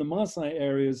 In the Maasai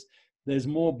areas, there's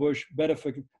more bush, better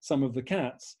for some of the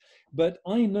cats. But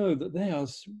I know that they are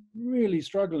really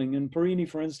struggling. And Perini,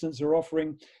 for instance, are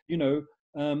offering,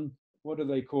 what do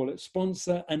they call it?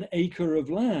 Sponsor an acre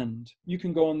of land. You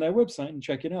can go on their website and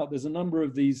check it out. There's a number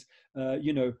of these,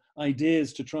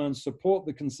 ideas to try and support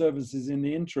the conservancies in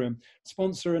the interim.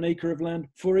 Sponsor an acre of land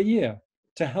for a year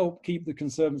to help keep the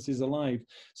conservancies alive.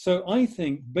 So I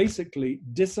think basically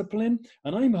discipline,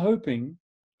 and I'm hoping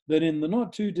that in the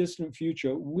not too distant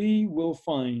future, we will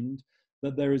find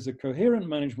that there is a coherent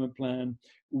management plan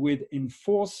with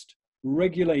enforced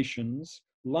regulations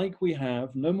like we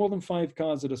have, no more than 5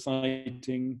 cars at a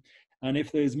sighting. And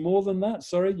if there's more than that,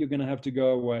 sorry, you're going to have to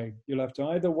go away. You'll have to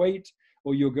either wait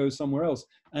or you'll go somewhere else.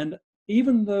 And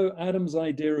even though Adam's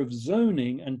idea of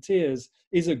zoning and tiers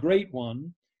is a great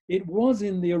one, it was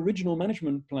in the original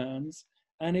management plans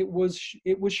and it was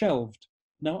shelved.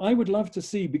 Now, I would love to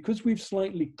see, because we've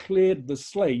slightly cleared the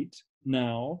slate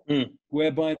now,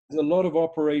 whereby a lot of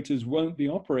operators won't be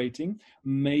operating,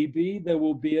 maybe there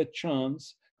will be a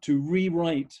chance to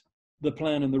rewrite the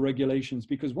plan and the regulations,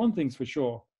 because one thing's for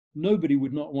sure, nobody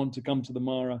would not want to come to the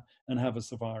Mara and have a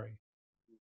safari.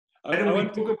 And we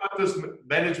talk about this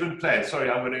management plan. Sorry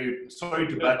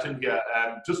to butt in here.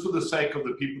 Just for the sake of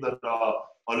the people that are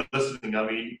listening, I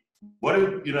mean, what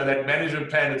if, that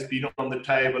management plan, it's been on the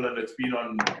table and it's been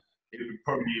on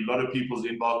probably a lot of people's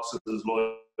inboxes,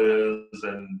 lawyers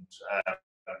and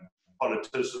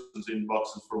politicians'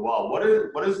 inboxes for a while.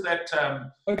 What is that?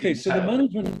 Okay, so the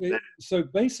management. So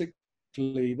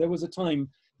basically, there was a time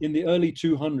in the early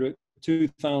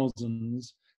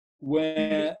 2000s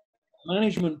where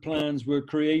management plans were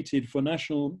created for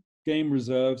national game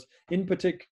reserves, in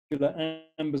particular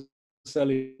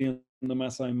Amboseli and the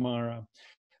Maasai Mara,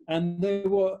 and they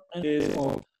were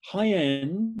of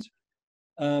high-end.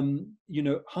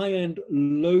 High-end,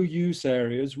 low-use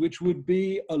areas, which would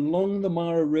be along the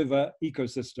Mara River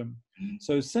ecosystem.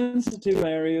 So sensitive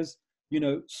areas,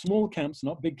 small camps,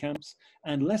 not big camps,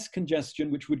 and less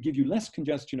congestion, which would give you less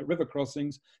congestion at river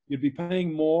crossings. You'd be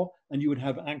paying more and you would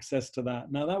have access to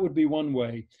that. Now, that would be one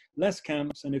way. Less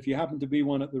camps, and if you happen to be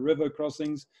one at the river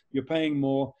crossings, you're paying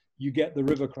more, you get the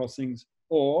river crossings.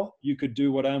 Or you could do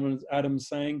what Adam's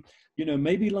saying,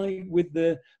 maybe like with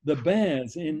the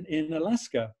bears in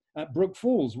Alaska at Brook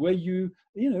Falls, where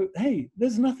hey,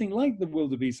 there's nothing like the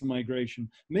wildebeest migration.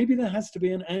 Maybe there has to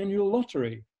be an annual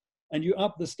lottery, and you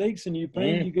up the stakes and you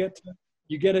pay, and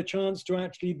you get a chance to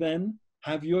actually then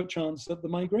have your chance at the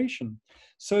migration.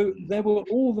 So there were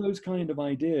all those kind of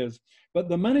ideas, but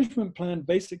the management plan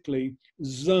basically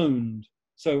zoned.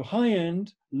 So high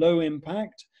end, low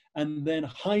impact, and then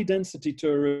high density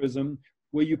tourism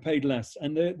where you paid less.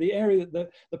 And the area,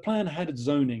 the plan had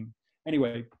zoning.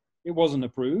 Anyway, it wasn't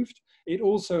approved. It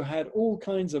also had all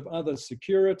kinds of other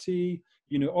security,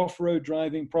 off-road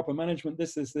driving, proper management,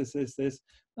 this.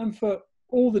 And for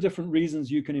all the different reasons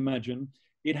you can imagine,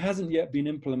 it hasn't yet been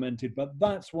implemented. But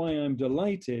that's why I'm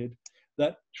delighted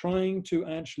that trying to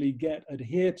actually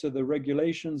adhere to the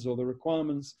regulations or the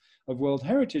requirements of World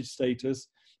Heritage status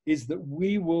is that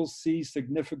we will see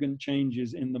significant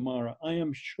changes in the Mara. I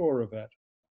am sure of it.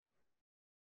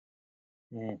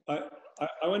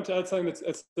 I want to add something that's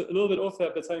a little bit off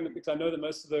that, but something because I know that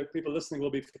most of the people listening will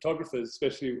be photographers,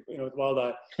 especially with Wild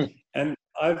Eye. And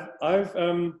I've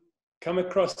come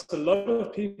across a lot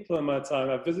of people in my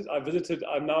time. I visited.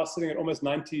 I'm now sitting at almost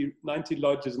 90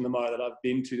 lodges in the Mara that I've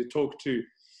been to talk to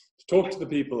the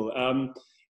people.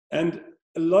 And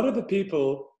a lot of the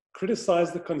people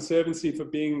criticize the Conservancy for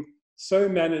being so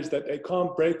managed that they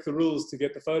can't break the rules to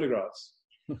get the photographs.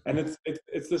 And it's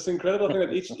this incredible thing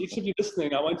that each of you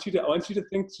listening, I want you to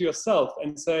think to yourself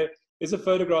and say, is a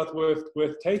photograph worth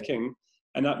taking?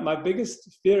 And my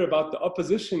biggest fear about the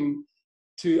opposition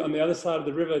on the other side of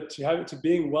the river to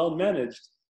being well managed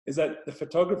is that the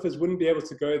photographers wouldn't be able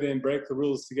to go there and break the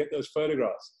rules to get those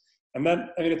photographs. And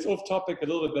that, I mean, it's off topic a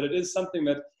little bit, but it is something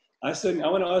that I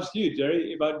want to ask you,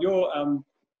 Gerry, about your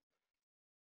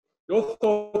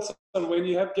thoughts on when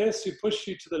you have guests who push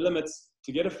you to the limits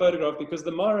to get a photograph, because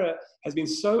the Mara has been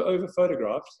so over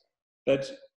photographed that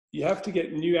you have to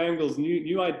get new angles,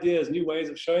 new ideas, new ways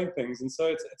of showing things. And so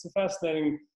it's a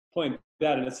fascinating point,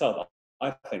 that in itself,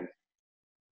 I think.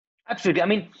 Absolutely. I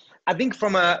mean, I think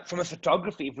from a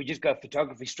photography, if we just go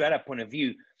photography straight up point of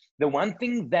view, the one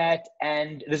thing that,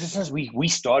 and this is since we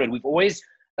started, we've always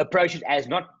approached it as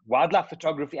not wildlife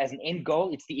photography as an end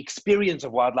goal, it's the experience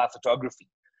of wildlife photography.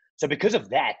 So because of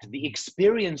that, the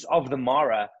experience of the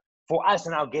Mara for us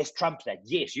and our guests trumps that.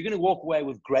 Yes, you're going to walk away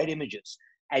with great images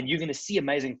and you're going to see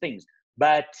amazing things,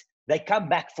 but they come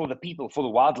back for the people, for the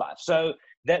wildlife. So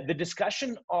the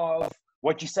discussion of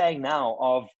what you're saying now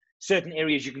of certain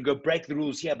areas, you can go break the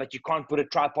rules here, but you can't put a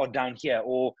tripod down here,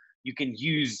 or you can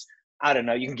use, I don't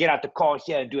know, you can get out the car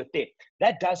here and do it there.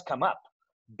 That does come up.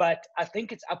 But I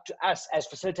think it's up to us as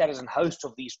facilitators and hosts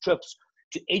of these trips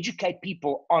to educate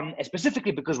people on,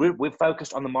 specifically because we're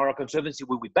focused on the Mara Conservancy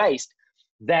where we're based,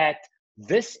 that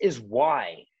this is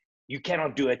why you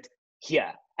cannot do it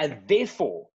here. And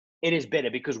therefore, it is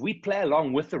better because we play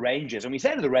along with the rangers. And we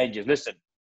say to the rangers, listen,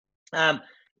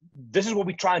 this is what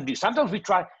we try and do. Sometimes we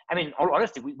try, I mean,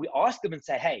 honestly, we ask them and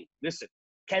say, hey, listen,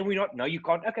 can we not? No, you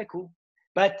can't. Okay, cool.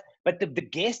 But the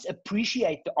guests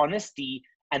appreciate the honesty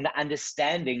and the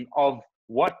understanding of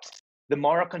what the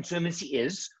Mara Conservancy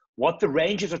is, what the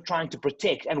rangers are trying to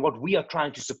protect, and what we are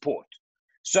trying to support.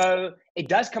 So it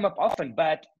does come up often,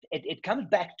 but it comes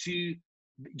back to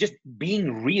just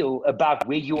being real about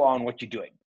where you are and what you're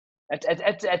doing.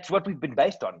 That's what we've been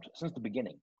based on since the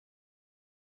beginning.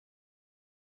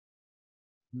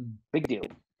 Big deal.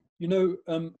 You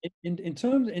know, in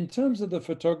terms of the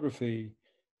photography,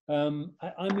 I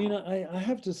mean, I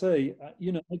have to say,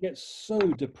 you know, I get so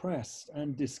depressed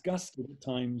and disgusted at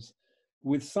times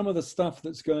with some of the stuff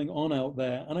that's going on out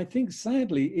there. And I think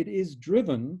sadly, it is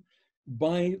driven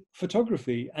by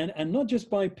photography, and not just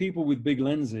by people with big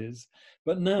lenses,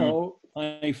 but now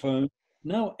iPhone,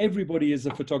 now everybody is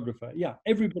a photographer. Yeah,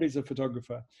 everybody's a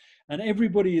photographer. And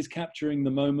everybody is capturing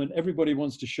the moment. Everybody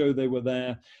wants to show they were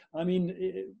there. I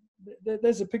mean,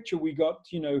 there's a picture we got,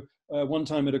 you know, one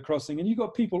time at a crossing, and you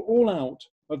got people all out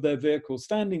of their vehicles,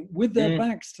 standing with their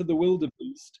backs to the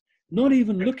wildebeest, not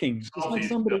even looking. It's like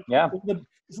somebody,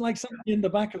 it's like somebody in the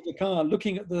back of the car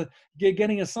looking at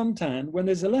getting a suntan when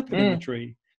there's a leopard in the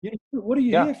tree. You know, what are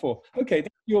you here for? Okay,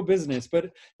 that's your business,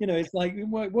 but you know, it's like,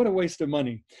 what a waste of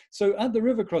money. So at the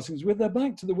river crossings, with their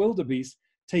back to the wildebeest,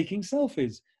 taking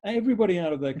selfies, everybody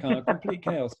out of their car, complete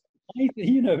chaos.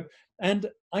 You know, and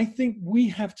I think we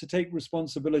have to take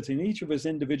responsibility, and each of us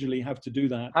individually have to do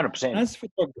that 100%.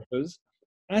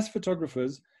 as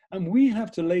photographers, and we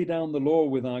have to lay down the law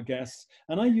with our guests.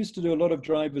 And I used to do a lot of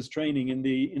drivers training in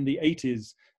the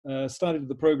 80s, started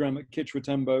the program at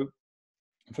Kitchwatembo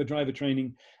for driver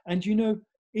training. And you know,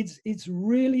 it's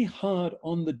really hard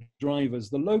on the drivers,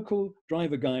 the local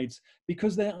driver guides,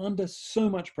 because they're under so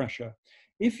much pressure.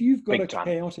 If you've got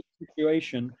chaotic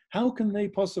situation, how can they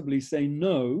possibly say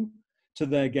no to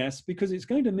their guests? Because it's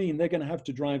going to mean they're going to have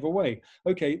to drive away.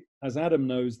 Okay, as Adam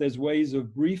knows, there's ways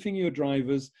of briefing your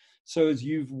drivers so as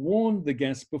you've warned the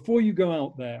guests before you go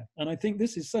out there. And I think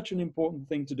this is such an important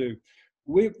thing to do.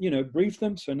 We, you know, brief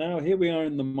them. So now here we are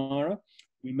in the Mara.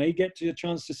 We may get to a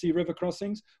chance to see river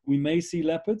crossings. We may see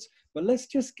leopards, but let's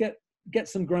just get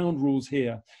some ground rules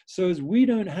here, so as we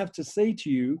don't have to say to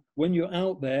you when you're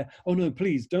out there, oh no,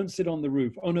 please don't sit on the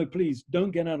roof. Oh no, please don't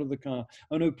get out of the car.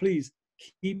 Oh no, please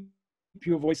keep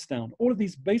your voice down. All of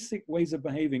these basic ways of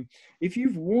behaving. If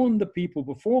you've warned the people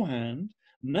beforehand,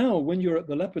 now when you're at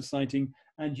the leopard sighting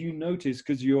and you notice,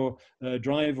 because your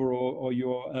driver or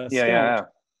your scout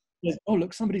says, oh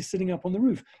look, somebody's sitting up on the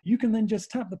roof, you can then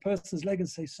just tap the person's leg and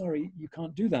say, sorry, you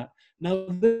can't do that. Now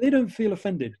they don't feel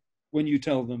offended when you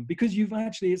tell them, because you've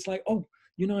actually, it's like, oh,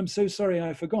 you know, I'm so sorry,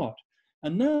 I forgot.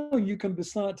 And now you can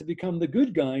start to become the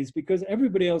good guys because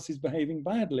everybody else is behaving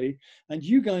badly and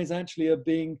you guys actually are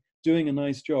doing a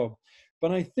nice job.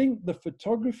 But I think the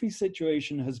photography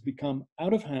situation has become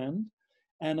out of hand,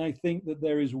 and I think that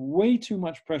there is way too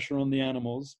much pressure on the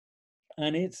animals,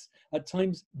 and it's at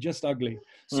times just ugly.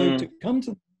 So to come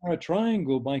to a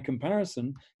triangle by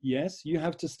comparison, yes, you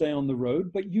have to stay on the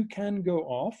road, but you can go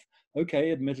off.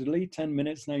 Okay, admittedly, 10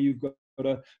 minutes now you've got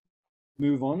to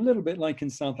move on, a little bit like in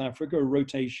South Africa, a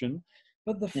rotation.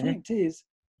 But the fact is,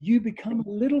 you become a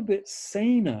little bit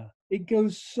saner. It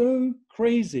goes so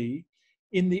crazy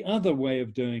in the other way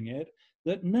of doing it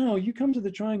that now you come to the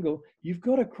triangle, you've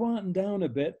got to quieten down a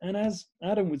bit. And as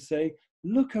Adam would say,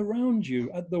 look around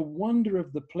you at the wonder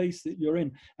of the place that you're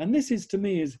in. And this is, to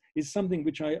me, is something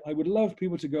which I would love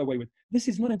people to go away with. This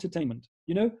is not entertainment.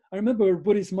 You know, I remember a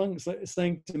Buddhist monk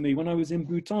saying to me when I was in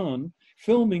Bhutan,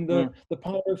 filming the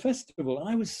Pyro Festival,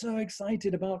 I was so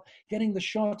excited about getting the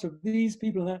shot of these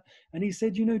people and that. And he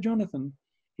said, you know, Jonathan,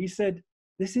 he said,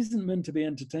 this isn't meant to be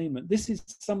entertainment. This is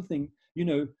something, you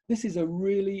know, this is a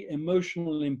really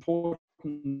emotional, important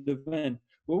event.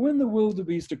 Well, when the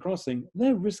wildebeest are crossing,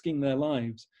 they're risking their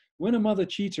lives. When a mother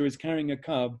cheetah is carrying a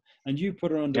cub and you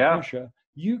put her under pressure,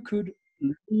 you could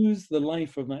lose the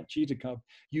life of that cheetah cub.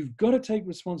 You've got to take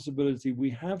responsibility. We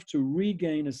have to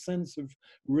regain a sense of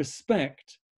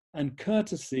respect and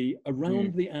courtesy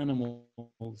around the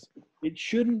animals. It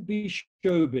shouldn't be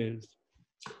showbiz.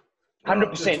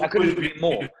 100%. I couldn't agree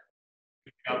more.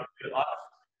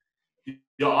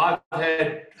 I've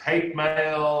had hate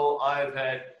mail, I've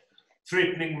had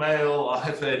threatening mail,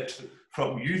 I've had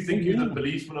from you think you're the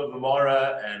policeman of the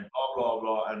Mara and blah, blah,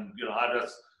 blah. And, you know,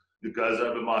 it goes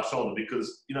over my shoulder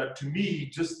because, you know, to me,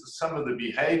 just some of the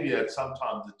behavior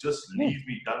sometimes it just leaves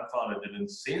me dumbfounded and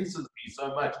incenses me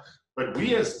so much. But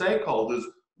we as stakeholders,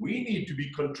 we need to be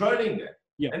controlling that.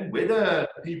 And whether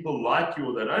people like you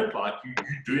or they don't like you,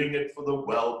 you're doing it for the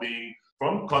well-being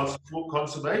for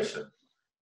conservation.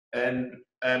 And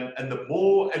the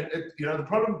more, you know, the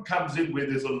problem comes in where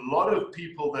there's a lot of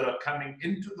people that are coming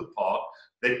into the park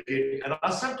that get, and I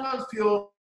sometimes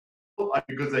feel like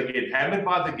because they get hammered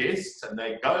by the guests and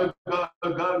they go,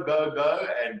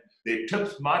 and their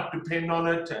tips might depend on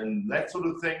it and that sort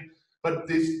of thing. But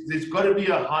there's got to be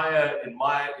a higher,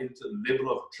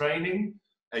 level of training,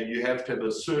 and you have to have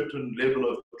a certain level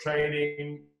of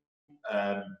training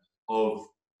of,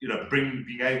 you know, being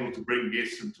able to bring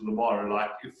guests into the Mara.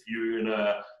 Like if you're in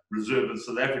a reserve in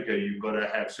South Africa, you've got to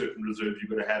have certain reserves.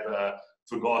 You've got to have a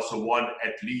Fagasa 1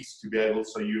 at least to be able,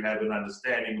 so you have an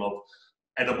understanding of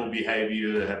animal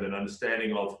behavior, have an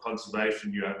understanding of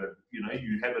conservation. You have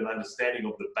an understanding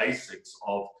of the basics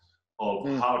of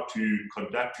how to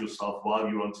conduct yourself while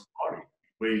you're on safari.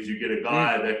 Whereas you get a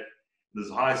guy that there's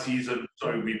high season,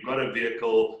 so we've got a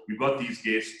vehicle, we've got these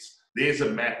guests. There's a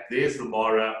map, there's the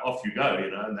Mara, off you go,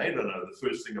 you know, and they don't know the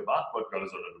first thing about what goes on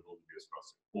at a wildebeest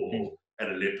crossing or at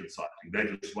a leopard sighting. They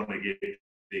just want to get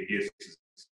their guests to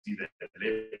see that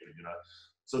leopard, you know.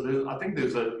 So I think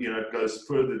there's a, you know, it goes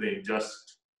further than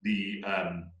just the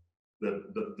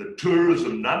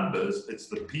tourism numbers. It's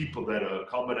the people that are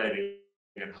accommodating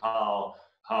and how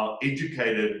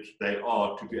educated they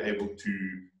are to be able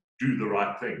to do the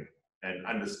right thing and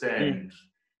understand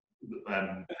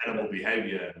animal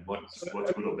behavior and what's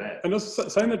good or bad. And also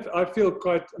saying that I feel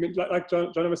quite, I mean, like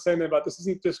Jono was saying there about this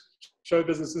isn't just show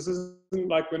business. This isn't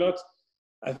like we're not,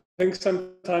 I think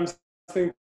sometimes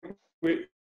people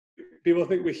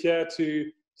think we're here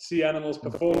to see animals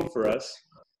perform for us.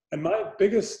 And my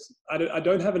biggest, I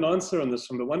don't have an answer on this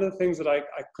one, but one of the things that I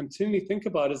continually think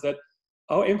about is that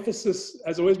our emphasis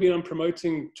has always been on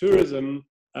promoting tourism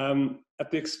at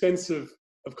the expense of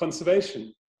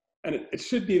conservation. And it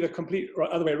should be the complete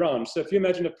other way around. So if you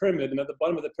imagine a pyramid, and at the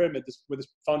bottom of the pyramid, where this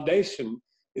foundation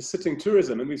is sitting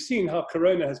tourism, and we've seen how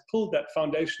Corona has pulled that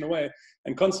foundation away,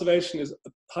 and conservation is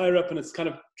higher up and it's kind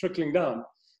of trickling down.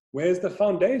 Whereas the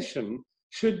foundation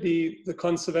should be the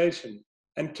conservation,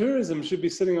 and tourism should be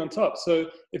sitting on top. So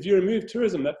if you remove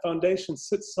tourism, that foundation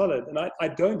sits solid. And I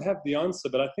don't have the answer,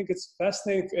 but I think it's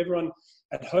fascinating for everyone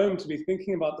at home to be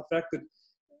thinking about the fact that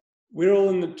we're all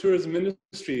in the tourism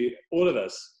industry, all of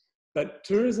us. But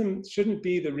tourism shouldn't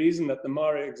be the reason that the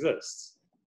Mara exists.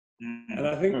 And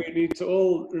I think we need to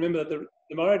all remember that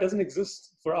the Mara doesn't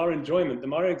exist for our enjoyment. The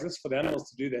Mara exists for the animals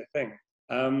to do their thing.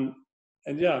 And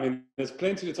yeah, I mean, there's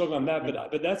plenty to talk on that,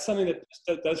 but that's something that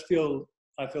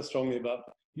I feel strongly about.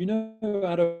 You know,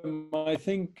 Adam, I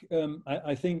think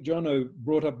Jono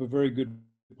brought up a very good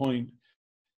point.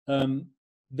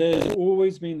 There's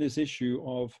always been this issue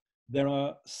of, there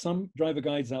are some driver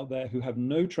guides out there who have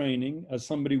no training, as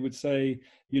somebody would say,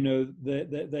 you know,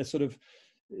 they're sort of,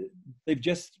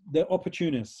 they're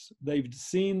opportunists. They've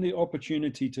seen the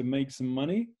opportunity to make some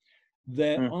money.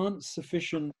 There aren't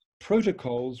sufficient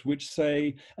protocols which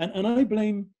say, and I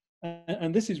blame,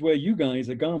 and this is where you guys,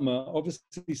 Agama,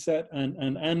 obviously set,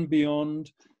 and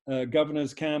beyond,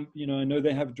 Governor's Camp, you know, I know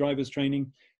they have drivers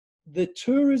training. The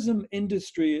tourism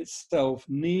industry itself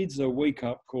needs a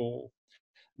wake-up call.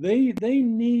 They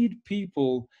need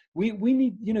people. We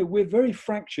need, you know, we're very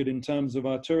fractured in terms of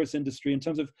our tourist industry, in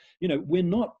terms of, you know, we're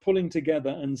not pulling together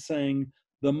and saying,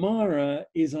 the Mara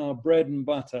is our bread and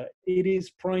butter. It is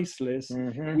priceless.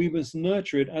 We must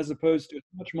nurture it, as opposed to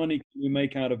how much money can we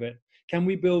make out of it? Can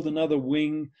we build another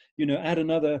wing, you know, add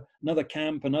another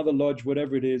camp, another lodge,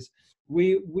 whatever it is?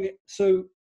 So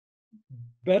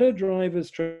better drivers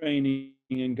training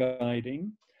and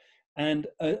guiding, and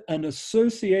an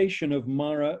association of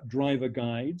Mara driver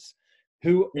guides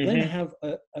who then have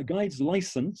a guide's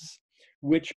license,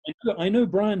 which I know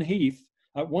Brian Heath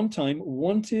at one time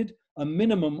wanted a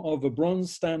minimum of a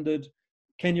bronze standard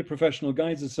Kenya Professional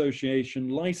Guides Association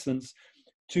license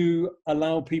to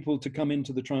allow people to come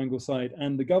into the Triangle side.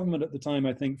 And the government at the time,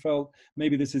 I think, felt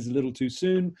maybe this is a little too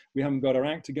soon. We haven't got our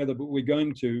act together, but we're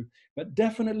going to. But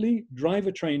definitely driver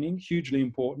training, hugely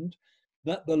important,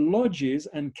 that the lodges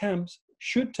and camps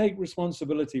should take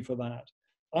responsibility for that.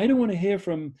 I don't want to hear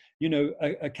from, you know,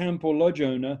 a camp or lodge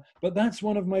owner, but that's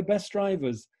one of my best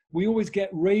drivers. We always get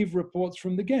rave reports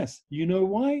from the guests. You know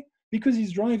why? Because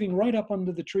he's driving right up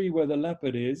under the tree where the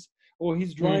leopard is, or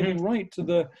he's driving right to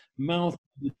the mouth of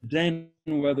the den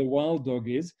where the wild dog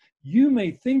is. You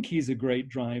may think he's a great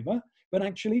driver, but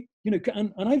actually, you know,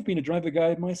 and I've been a driver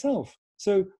guide myself.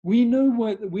 So we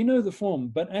know the form,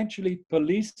 but actually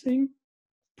policing,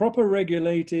 proper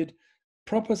regulated,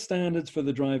 proper standards for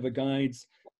the driver guides,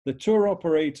 the tour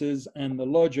operators and the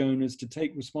lodge owners to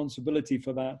take responsibility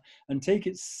for that and take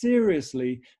it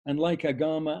seriously, and like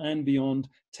Agama and beyond,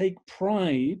 take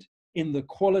pride in the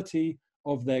quality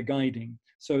of their guiding.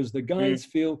 So as the guides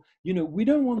feel, you know, we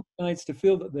don't want guides to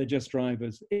feel that they're just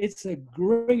drivers. It's a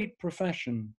great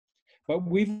profession, but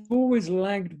we've always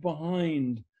lagged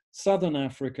behind Southern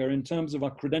Africa in terms of our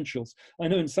credentials. I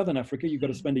know in Southern Africa, you've got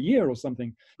to spend a year or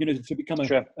something, you know, to become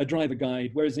a driver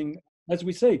guide. Whereas as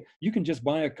we say, you can just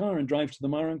buy a car and drive to the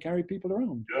Mara and carry people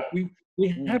around. Yeah.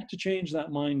 We have to change that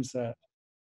mindset.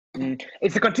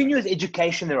 It's a continuous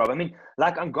education thereof. I mean,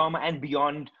 like Angama and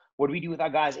beyond, what we do with our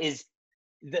guys is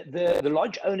the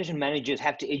lodge owners and managers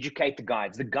have to educate the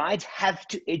guides. The guides have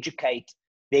to educate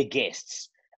their guests.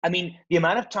 I mean, the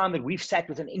amount of time that we've sat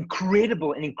with an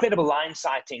incredible line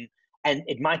sighting, and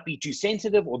it might be too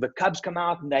sensitive, or the cubs come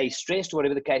out and they stressed, or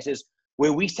whatever the case is,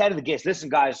 where we say to the guests, listen,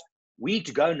 guys, we need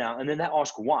to go now. And then they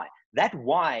ask why. That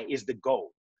why is the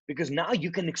goal, because now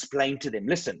you can explain to them,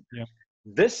 listen,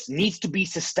 this needs to be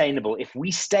sustainable. If we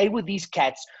stay with these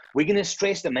cats, we're going to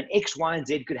stress them and X, Y, and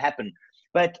Z could happen.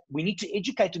 But we need to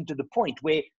educate them to the point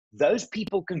where those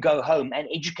people can go home and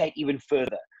educate even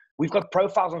further. We've got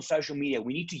profiles on social media.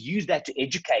 We need to use that to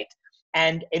educate.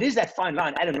 And it is that fine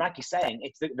line, Adam, like you're saying,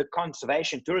 it's the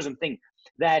conservation tourism thing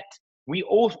that we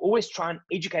always try and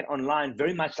educate online,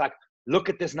 very much like, look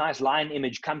at this nice lion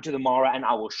image, come to the Mara and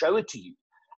I will show it to you.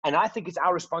 And I think it's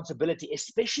our responsibility,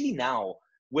 especially now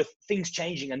with things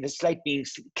changing and the slate being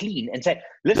clean, and say,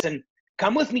 listen,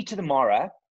 come with me to the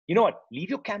Mara. You know what?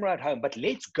 Leave your camera at home, but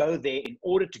let's go there in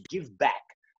order to give back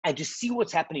and to see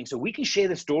what's happening so we can share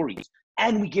the stories.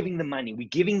 And we're giving the money. We're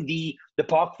giving the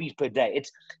park fees per day.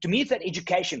 To me, it's that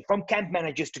education from camp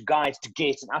managers to guides to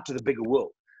guests and out to the bigger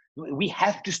world. We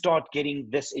have to start getting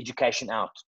this education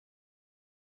out.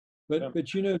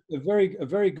 But you know, a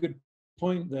very good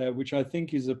point there, which I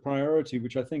think is a priority,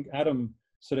 which I think Adam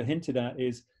sort of hinted at,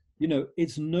 is, you know,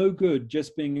 it's no good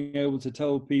just being able to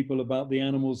tell people about the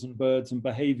animals and birds and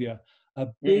behavior. A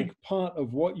big part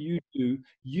of what you do,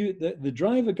 the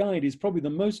driver guide is probably the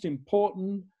most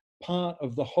important part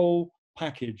of the whole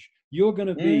package. You're going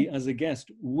to be, as a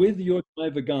guest, with your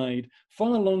driver guide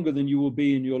far longer than you will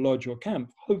be in your lodge or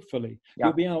camp, hopefully.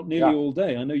 You'll be out nearly all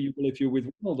day. I know you will if you're with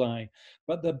Wild Eye.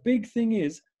 But the big thing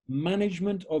is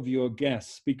management of your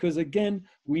guests, because, again,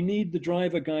 we need the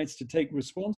driver guides to take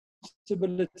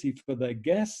responsibility for their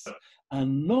guests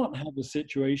and not have a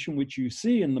situation which you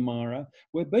see in the Mara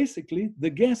where basically the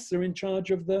guests are in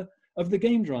charge of the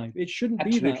game drive. It shouldn't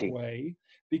be that way,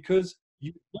 because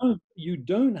you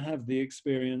don't have the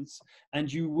experience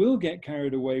and you will get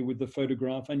carried away with the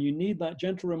photograph, and you need that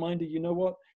gentle reminder, you know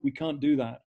what, we can't do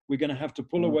that. We're going to have to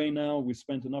pull away now. We've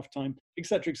spent enough time,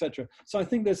 etc., etc. So I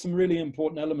think there's some really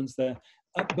important elements there,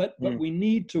 but we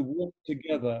need to work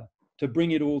together to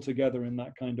bring it all together in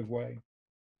that kind of way.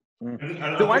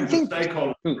 And the one thing, the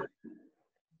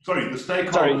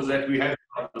stakeholders that we have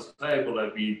at this table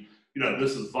have been, you know,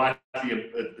 this is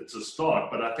vitally, it's a start,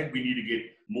 but I think we need to get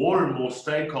more and more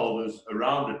stakeholders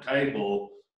around the table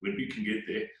when we can get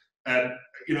there, and,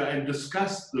 you know, and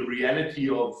discuss the reality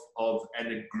of and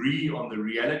agree on the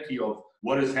reality of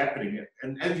what is happening.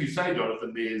 And as you say,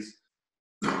 Jonathan, there's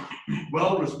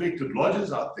well-respected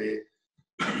lodges out there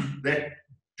that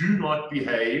do not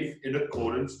behave in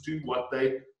accordance to what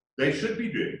they should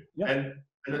be doing. And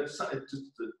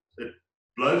it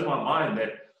blows my mind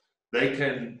that they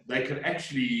can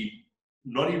actually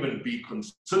not even be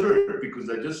considerate, because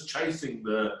they're just chasing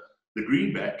the the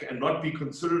greenback and not be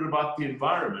considerate about the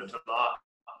environment. And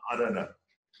I don't know.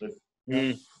 But,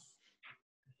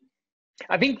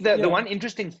 I think the one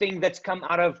interesting thing that's come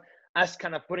out of us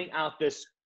kind of putting out this,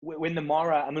 when the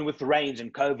Mara, I mean, with the rains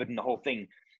and COVID and the whole thing,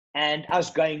 and us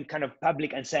going kind of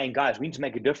public and saying, guys, we need to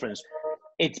make a difference.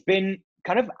 It's been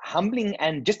kind of humbling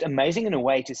and just amazing in a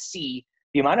way to see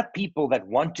the amount of people that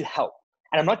want to help.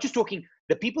 And I'm not just talking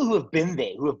the people who have been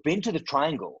there, who have been to the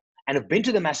Triangle and have been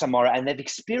to the Maasai Mara and they've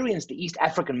experienced the East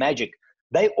African magic.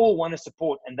 They all want to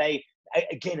support, and they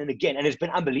again and again, and it's been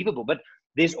unbelievable. But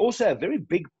there's also a very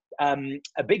big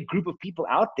group of people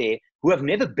out there who have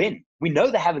never been. We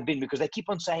know they haven't been because they keep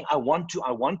on saying, I want to,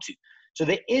 I want to. So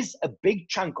there is a big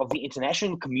chunk of the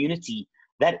international community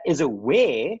that is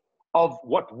aware of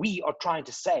what we are trying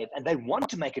to save, and they want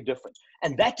to make a difference.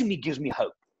 And that to me gives me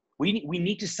hope. We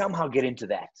need to somehow get into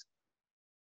that.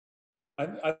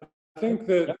 I think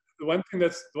that the one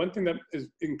thing that is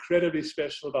incredibly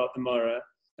special about the Mara,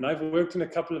 and I've worked in a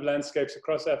couple of landscapes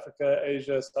across Africa,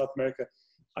 Asia, South America,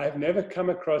 I've never come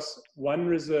across one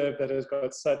reserve that has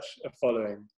got such a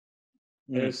following.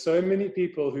 There are so many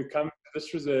people who come to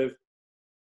this reserve,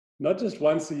 not just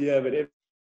once a year, but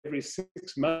every 6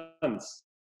 months.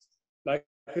 Like,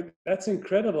 that's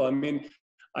incredible. I mean,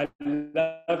 I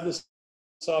love the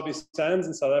Sabi Sands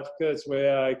in South Africa. It's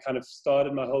where I kind of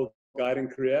started my whole guiding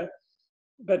career.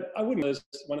 But I wouldn't know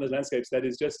one of those landscapes that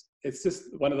is just, it's just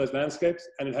one of those landscapes,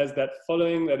 and it has that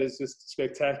following that is just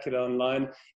spectacular online.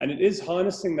 And it is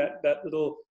harnessing that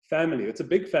little family. It's a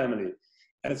big family,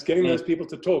 and it's getting those people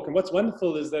to talk. And what's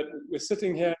wonderful is that we're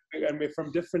sitting here and we're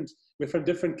from different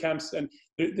camps, and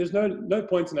there's no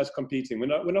point in us competing.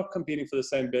 We're not competing for the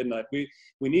same bed night.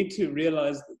 We need to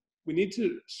realize, we need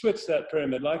to switch that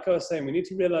pyramid. Like I was saying, we need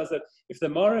to realize that if the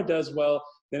Mara does well,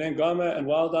 then Ngama and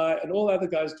Wild Eye and all other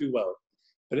guys do well.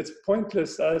 But it's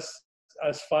pointless us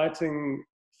fighting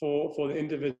for the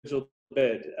individual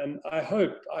bed. And I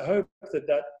hope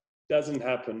that doesn't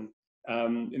happen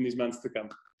in these months to come.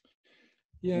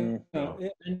 Yeah,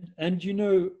 and you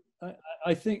know,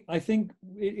 I think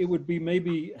it would be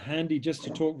maybe handy just to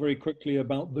talk very quickly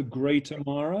about the Greater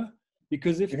Mara,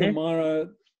 because if the Mara,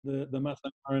 the Maasai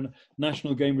Mara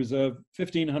National Game Reserve,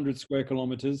 1,500 square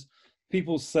kilometers,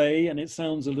 people say, and it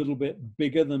sounds a little bit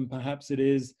bigger than perhaps it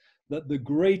is, that the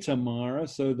Greater Mara,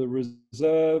 so the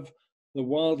reserve, the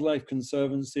wildlife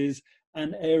conservancies,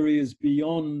 and areas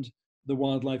beyond the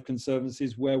wildlife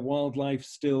conservancies where wildlife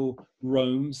still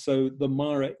roams, so the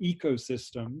Mara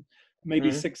ecosystem,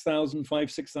 maybe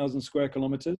 6,000 square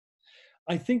kilometers.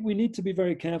 I think we need to be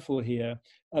very careful here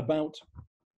about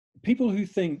people who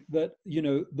think that, you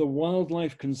know, the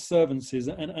wildlife conservancies,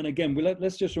 and again,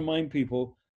 let's just remind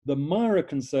people, the Mara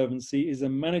Conservancy is a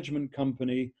management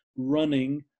company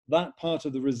running that part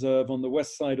of the reserve on the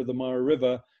west side of the Mara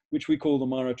River, which we call the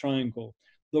Mara Triangle.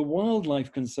 The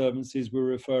wildlife conservancies we're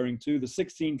referring to, the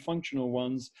 16 functional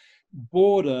ones,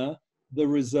 border the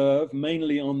reserve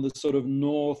mainly on the sort of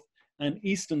north and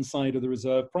eastern side of the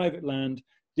reserve, private land,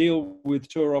 deal with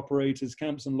tour operators,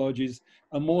 camps and lodges,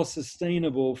 a more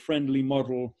sustainable, friendly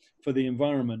model for the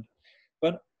environment.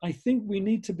 But I think we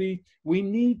need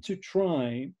to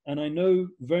try, and I know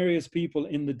various people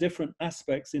in the different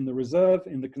aspects in the reserve,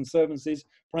 in the conservancies,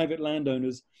 private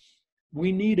landowners,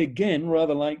 we need, again,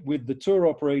 rather like with the tour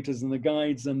operators and the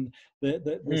guides and the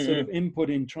sort of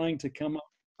input in trying to come up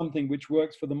with something which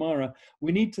works for the Mara,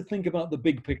 we need to think about the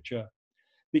big picture.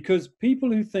 Because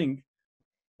people who think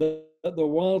that the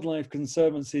wildlife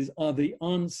conservancies are the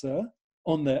answer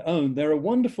on their own, they're a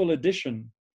wonderful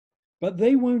addition, but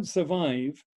they won't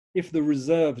survive if the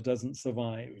reserve doesn't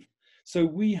survive. So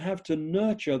we have to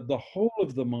nurture the whole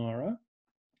of the Mara.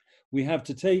 We have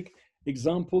to take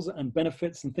examples and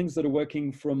benefits and things that are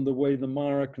working from the way the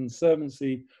Mara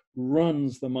Conservancy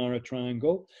runs the Mara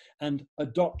Triangle and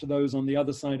adopt those on the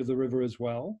other side of the river as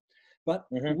well. But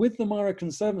with the Mara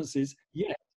Conservancies,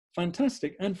 yeah,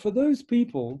 fantastic. And for those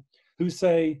people who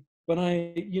say, but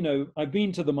I've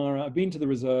been to the Mara, I've been to the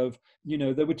reserve,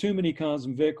 there were too many cars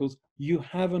and vehicles, you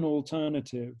have an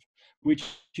alternative, which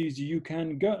is you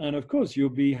can go, and of course you'll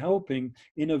be helping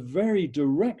in a very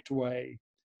direct way,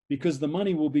 because the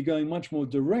money will be going much more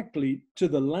directly to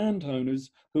the landowners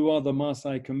who are the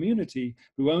Maasai community,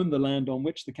 who own the land on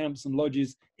which the camps and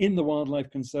lodges in the wildlife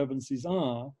conservancies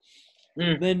are.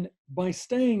 Then by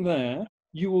staying there,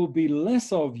 you will be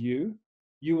less of you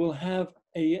will have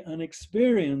an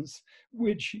experience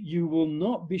which you will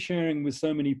not be sharing with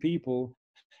so many people,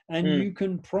 and you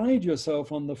can pride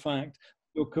yourself on the fact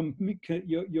your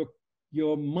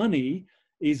money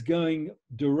is going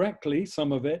directly,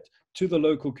 some of it, to the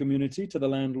local community, to the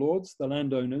landlords, the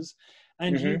landowners,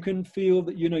 and you can feel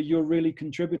that, you're really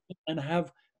contributing and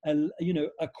have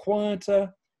a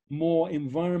quieter, more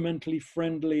environmentally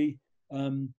friendly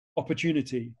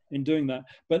opportunity in doing that.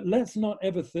 But let's not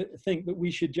ever think that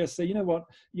we should just say,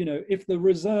 if the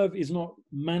reserve is not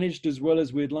managed as well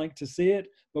as we'd like to see it,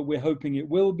 but we're hoping it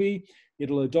will be,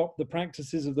 it'll adopt the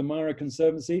practices of the Mara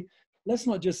Conservancy. Let's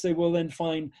not just say, well, then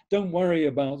fine, don't worry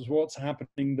about what's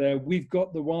happening there. We've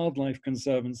got the wildlife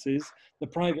conservancies, the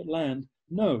private land.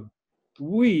 No,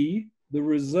 we, the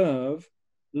reserve,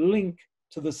 link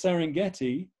to the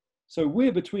Serengeti. So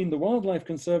we're between the wildlife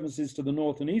conservancies to the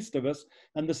north and east of us,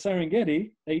 and the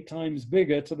Serengeti, 8 times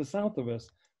bigger, to the south of us.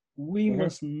 We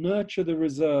must nurture the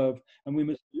reserve, and we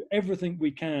must do everything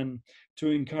we can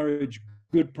to encourage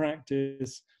good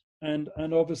practice, and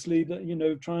obviously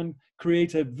that, try and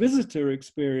create a visitor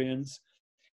experience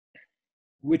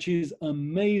which is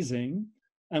amazing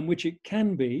and which it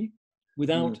can be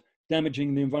without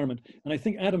damaging the environment. And I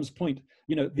think Adam's point,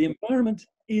 the environment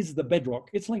is the bedrock.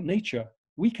 It's like nature.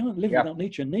 We can't live without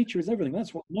nature. Nature is everything.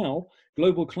 That's what now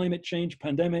global climate change,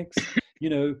 pandemics,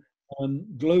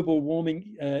 global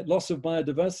warming, loss of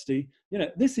biodiversity.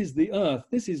 This is the earth.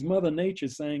 This is Mother Nature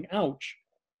saying, ouch,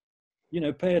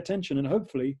 pay attention. And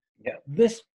hopefully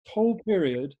this whole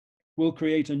period will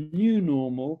create a new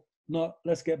normal, not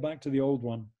let's get back to the old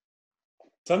one.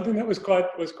 Something that was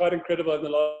quite incredible in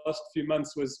the last few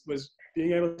months was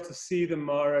being able to see the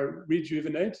Mara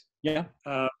rejuvenate. Yeah.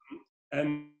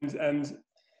 And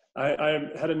I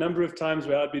had a number of times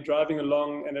where I'd be driving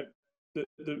along and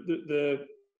it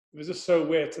was just so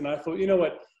wet, and I thought, you know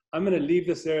what, I'm going to leave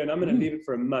this area and I'm going to leave it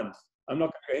for a month. I'm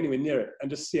not going to go anywhere near it, and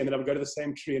just see, and then I would go to the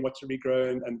same tree and watch it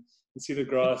regrow and see the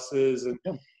grasses, and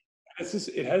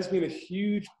it has been a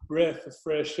huge breath of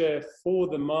fresh air for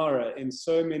the Mara in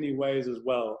so many ways as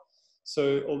well.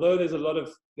 So although there is a lot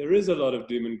of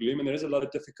doom and gloom, and there is a lot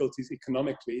of difficulties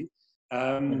economically,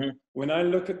 when I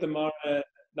look at the Mara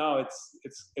now,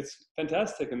 it's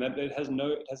fantastic, and that it has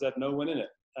had no one in it.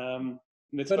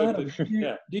 But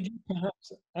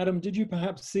Adam, did you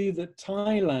perhaps see that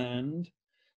Thailand,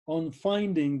 on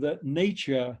finding that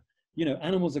nature,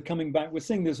 animals are coming back, we're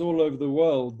seeing this all over the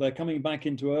world, they're coming back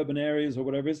into urban areas or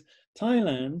whatever it is,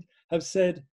 Thailand have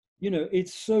said,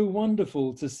 it's so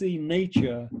wonderful to see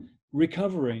nature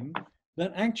recovering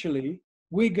that actually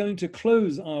we're going to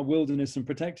close our wilderness and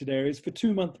protected areas for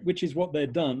 2 months, which is what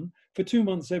they've done, for 2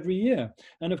 months every year.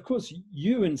 And of course,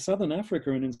 you in Southern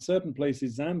Africa and in certain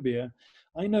places, Zambia,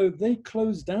 I know they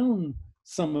close down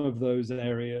some of those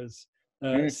areas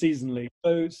seasonally.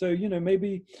 So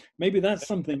maybe that's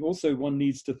something also one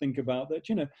needs to think about, that,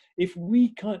 if we're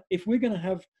going to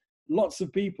have lots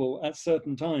of people at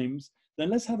certain times, then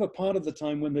let's have a part of the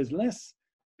time when there's less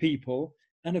people.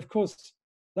 And of course,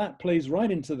 that plays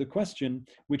right into the question,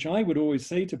 which I would always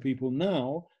say to people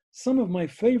now, some of my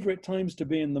favorite times to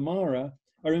be in the Mara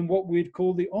are in what we'd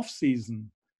call the off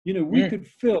season. We could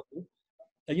fill,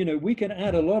 we can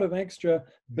add a lot of extra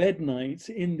bed nights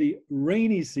in the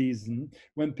rainy season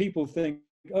when people think,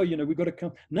 oh, we've got to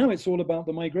come. Now it's all about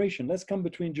the migration. Let's come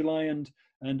between July and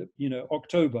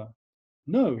October.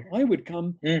 No, I would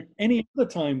come any other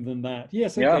time than that.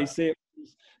 Yes, okay, say it.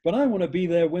 But I want to be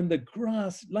there when the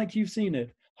grass, like you've seen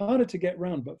it, harder to get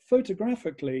round, but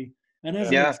photographically and as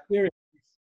an experience,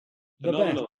 the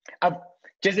best.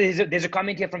 There's a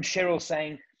comment here from Cheryl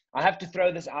saying, I have to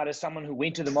throw this out as someone who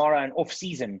went to the Mara and off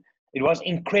season. It was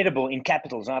incredible in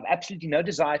capitals. And I have absolutely no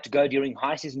desire to go during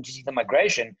high season to see the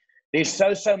migration. There's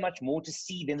so much more to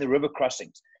see than the river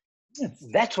crossings. Yes.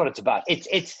 That's what it's about.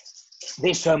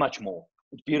 There's so much more.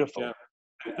 It's beautiful.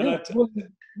 Go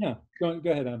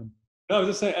ahead, Adam. No, I was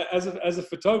just saying, as a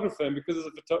photographer, and because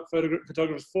it's a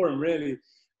photographer's forum, really,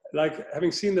 like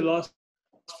having seen the last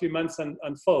few months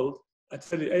unfold, I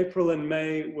tell you, April and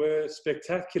May were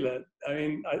spectacular. I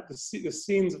mean, the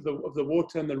scenes of the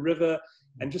water and the river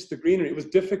and just the greenery. It was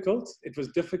difficult. It was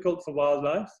difficult for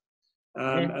wildlife,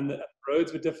 and the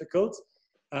roads were difficult.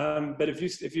 But if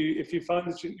you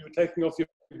found that you were taking off your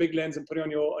big lens and putting on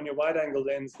your wide angle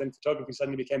lens, then photography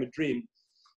suddenly became a dream.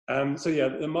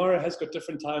 The Mara has got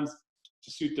different times to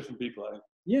suit different people, I think.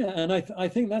 Yeah, and I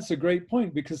think that's a great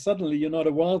point, because suddenly you're not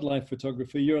a wildlife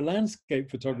photographer, you're a landscape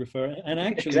photographer. And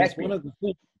actually, It's one of the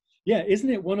things, isn't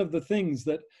it one of the things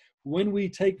that when we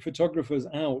take photographers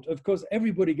out, of course,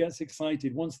 everybody gets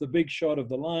excited, wants the big shot of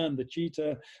the lion, the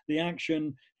cheetah, the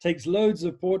action, takes loads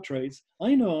of portraits.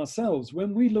 I know ourselves,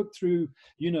 when we look through,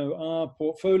 our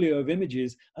portfolio of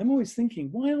images, I'm always thinking,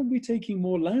 why aren't we taking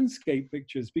more landscape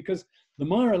pictures? Because the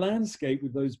Mara landscape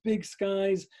with those big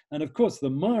skies, and of course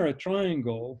the Mara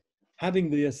Triangle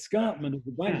having the escarpment as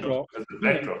the backdrop, As the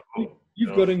backdrop.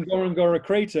 you've got Ngorongoro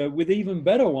Crater with even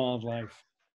better wildlife.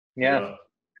 Yeah.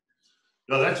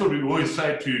 No, that's what we always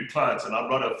say to clients, and I'm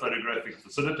not a photographic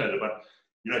facilitator, but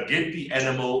get the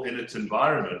animal in its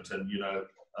environment. And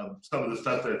some of the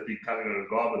stuff that's been coming out of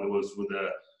Ghana, there was with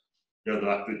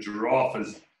like the giraffe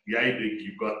is yay big.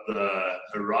 You've got the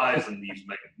horizon, these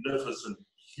magnificent,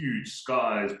 huge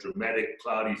skies, dramatic,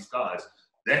 cloudy skies.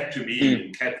 That to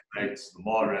me encapsulates the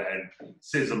Mara and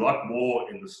says a lot more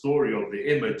in the story of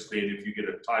the image than if you get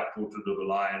a tight portrait of a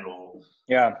lion or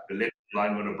the left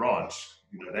lying on a branch.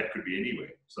 That could be anywhere.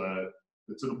 So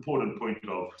it's an important point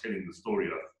of telling the story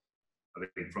of, I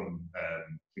think, from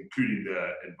including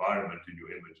the environment in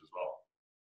your image as well.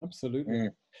 Absolutely.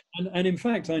 And in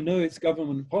fact, I know it's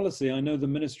government policy. I know the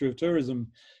Ministry of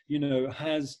Tourism,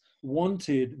 has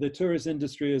wanted the tourist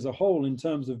industry as a whole, in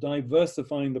terms of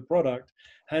diversifying the product,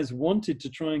 has wanted to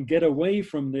try and get away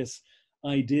from this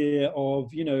idea of,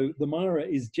 the Mara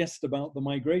is just about the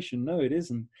migration. No, it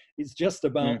isn't. It's just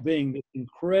about being this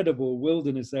incredible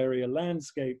wilderness area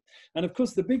landscape. And of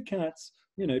course, the big cats,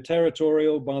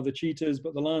 territorial, bar the cheetahs,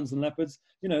 but the lions and leopards,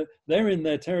 they're in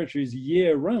their territories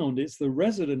year round. It's the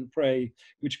resident prey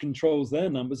which controls their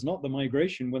numbers, not the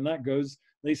migration. When that goes,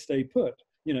 they stay put,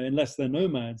 unless they're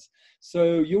nomads.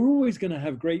 So you're always going to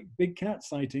have great big cat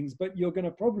sightings, but you're going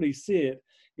to probably see it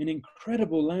in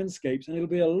incredible landscapes, and it'll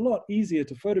be a lot easier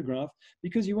to photograph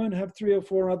because you won't have 3 or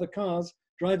 4 other cars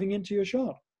driving into your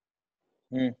shot.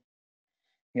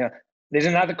 Yeah. There's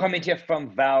another comment here from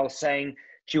Val saying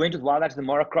she went with wildlife to the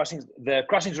Mara crossings. The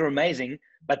crossings were amazing,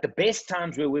 but the best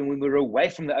times were when we were away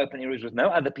from the open areas with no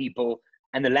other people,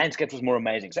 and the landscape was more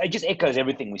amazing. So it just echoes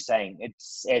everything we're saying.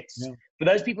 It's for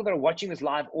those people that are watching this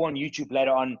live or on YouTube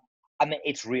later on, I mean,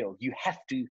 it's real. You have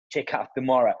to check out the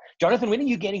Mara. Jonathan, when are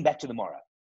you getting back to the Mara?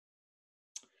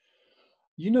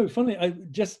 Funny,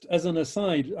 just as an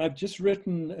aside, I've just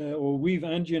written,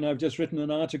 Angie and I've just written an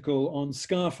article on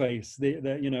Scarface.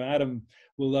 Adam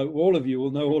will know, all of you will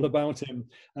know all about him.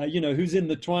 Who's in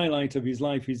the twilight of his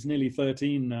life. He's nearly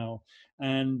 13 now.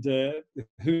 And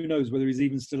who knows whether he's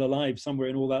even still alive somewhere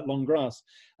in all that long grass,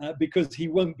 because he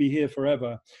won't be here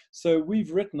forever. So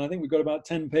we've written, I think we've got about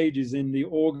 10 pages in the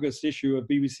August issue of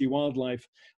BBC Wildlife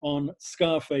on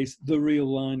Scarface, the real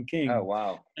Lion King. Oh,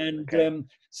 wow. And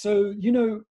so,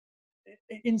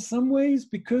 in some ways,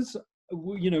 because,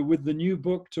 with the new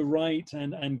book to write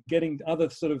and getting other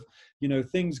sort of,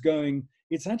 things going,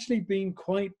 it's actually been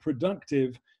quite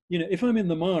productive. If I'm in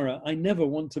the Mara, I never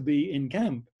want to be in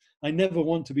camp. I never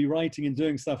want to be writing and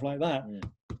doing stuff like that.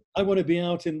 I want to be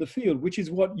out in the field, which is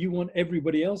what you want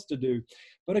everybody else to do.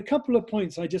 But a couple of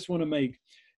points I just want to make.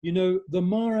 The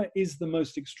Mara is the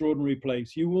most extraordinary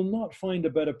place. You will not find a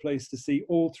better place to see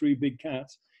all 3 big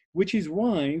cats, which is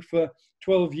why for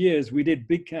 12 years we did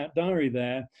Big Cat Diary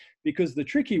there, because the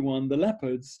tricky one, the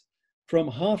leopards, from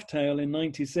Halftail in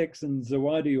 96 and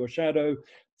Zawadi or Shadow,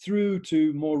 through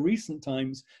to more recent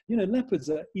times,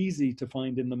 leopards are easy to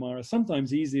find in the Mara,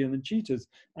 sometimes easier than cheetahs.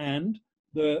 And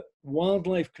the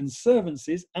wildlife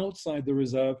conservancies outside the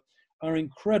reserve are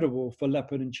incredible for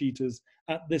leopard and cheetahs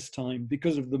at this time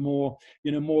because of the more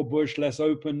bush, less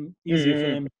open, easier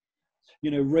for them,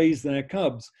 raise their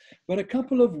cubs. But a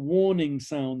couple of warning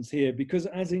sounds here, because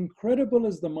as incredible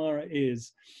as the Mara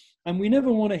is, and we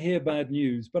never want to hear bad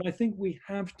news, but I think we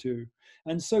have to.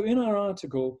 And so in our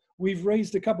article, we've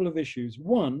raised a couple of issues.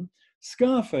 One,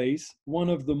 Scarface, one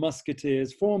of the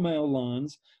musketeers, 4 male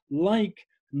lions, like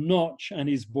Notch and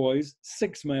his boys,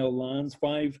 6 male lions,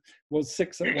 5 was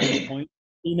 6 at one point,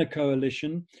 in a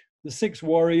coalition. The 6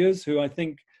 warriors, who I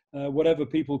think, whatever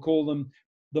people call them,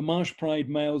 the Marsh Pride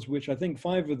males, which I think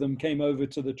 5 of them came over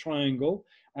to the Triangle.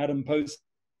 Adam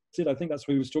posted, I think that's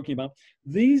what he was talking about.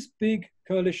 These big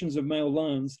coalitions of male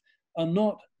lions are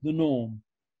not the norm.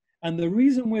 And the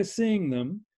reason we're seeing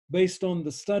them, based on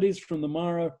the studies from the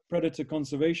Mara Predator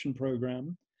Conservation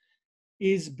Program,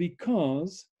 is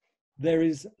because there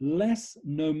is less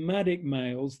nomadic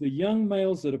males, the young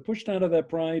males that are pushed out of their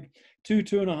pride,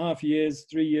 2.5 years,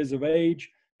 3 years of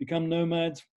age, become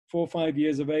nomads, 4 or 5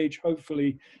 years of age,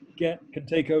 hopefully can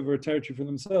take over a territory for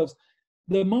themselves.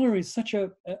 The Mara is such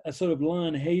a sort of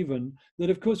lion haven that,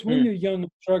 of course, when you're young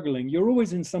and struggling, you're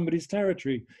always in somebody's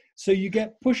territory. So you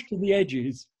get pushed to the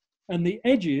edges, and the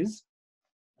edges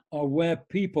are where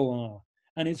people are,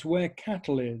 and it's where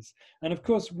cattle is. And of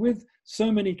course, with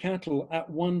so many cattle at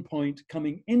one point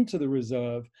coming into the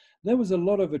reserve, there was a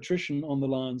lot of attrition on the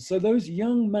lions. So those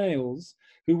young males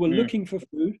who were looking for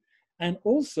food, and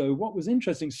also what was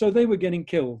interesting, so they were getting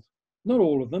killed. Not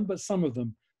all of them, but some of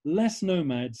them. Less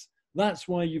nomads, That's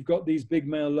why you've got these big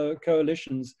male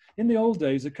coalitions. In the old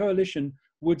days, a coalition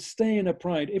would stay in a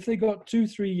pride. If they got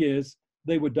 2-3 years,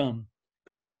 they were done,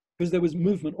 because there was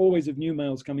movement always of new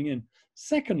males coming in.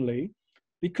 Secondly,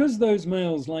 because those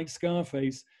males like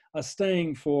Scarface are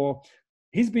staying for,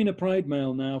 he's been a pride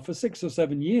male now for 6 or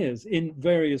 7 years in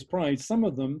various prides, some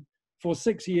of them for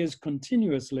 6 years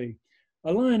continuously.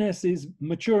 A lioness is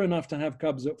mature enough to have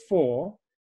cubs at 4.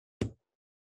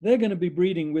 They're going to be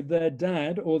breeding with their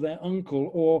dad or their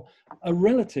uncle or a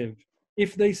relative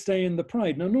if they stay in the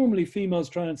pride. Now, normally females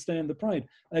try and stay in the pride.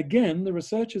 Again, the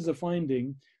researchers are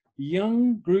finding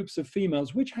young groups of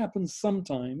females, which happens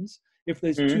sometimes if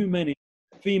there's too many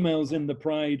females in the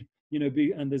pride, you know,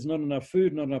 and there's not enough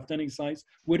food, not enough denning sites,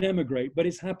 would emigrate. But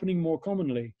it's happening more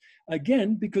commonly.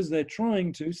 Again, because they're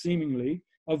trying to seemingly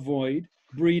avoid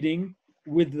breeding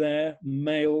with their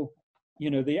male, you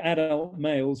know, the adult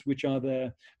males, which are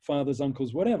their fathers,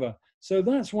 uncles, whatever. So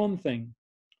that's one thing.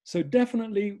 So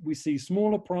definitely we see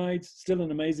smaller prides, still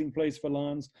an amazing place for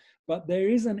lions, but there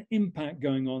is an impact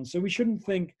going on. So we shouldn't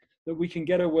think that we can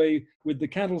get away with the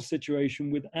cattle situation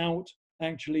without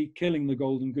actually killing the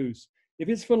golden goose. If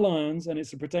it's for lions and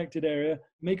it's a protected area,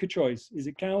 make a choice. Is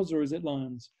it cows or is it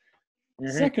lions?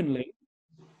 Secondly,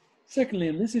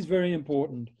 and this is very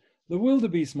important, the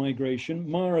wildebeest migration,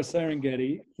 Mara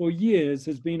Serengeti, for years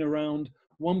has been around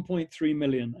 1.3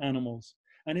 million animals.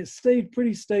 And it's stayed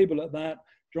pretty stable at that,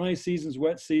 dry seasons,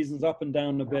 wet seasons, up and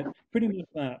down a bit, pretty much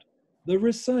that. The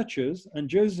researchers, and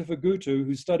Joseph Agutu,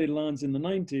 who studied lions in the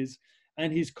 90s,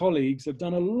 and his colleagues have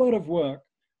done a lot of work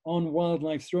on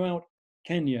wildlife throughout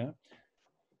Kenya.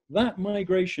 That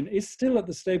migration is still at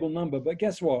the stable number, but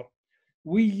guess what?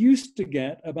 We used to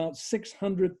get about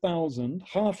 600,000,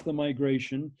 half the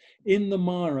migration, in the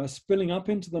Mara, spilling up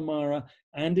into the Mara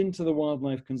and into the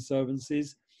wildlife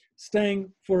conservancies,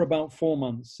 staying for about 4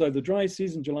 months. So the dry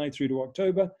season, July through to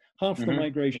October, half the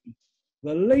migration.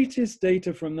 The latest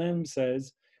data from them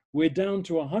says we're down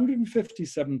to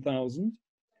 157,000,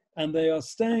 and they are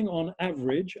staying on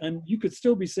average, and you could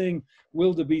still be seeing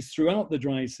wildebeest throughout the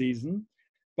dry season,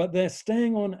 but they're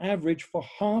staying on average for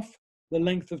half the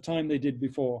length of time they did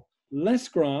before. Less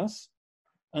grass,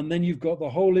 and then you've got the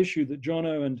whole issue that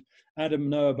Jono and Adam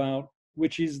know about,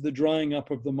 which is the drying up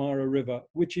of the Mara River,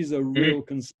 which is a real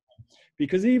concern.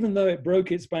 Because even though it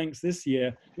broke its banks this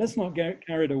year, let's not get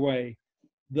carried away.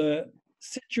 The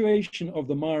situation of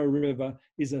the Mara River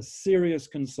is a serious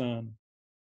concern.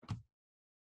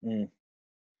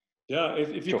 Yeah,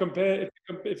 if you compare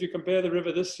the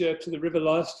river this year to the river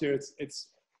last year,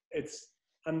 it's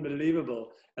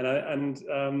unbelievable. And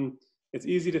it's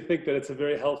easy to think that it's a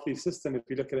very healthy system if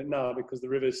you look at it now, because the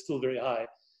river is still very high.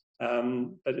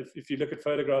 But if you look at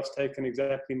photographs taken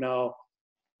exactly now,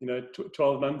 you know,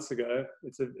 12 months ago,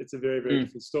 it's a very, very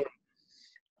different story.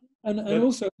 And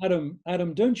also,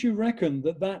 Adam, don't you reckon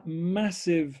that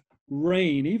massive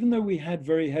rain, even though we had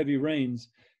very heavy rains,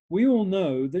 we all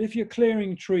know that if you're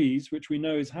clearing trees, which we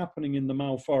know is happening in the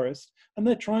Mau forest, and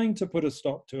they're trying to put a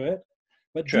stop to it,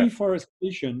 but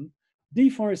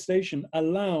deforestation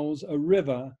allows a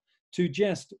river to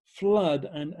just flood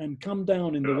and come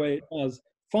down in the way it does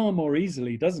far more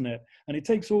easily, doesn't it? And it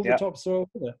takes all the topsoil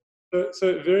with it.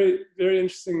 So very, very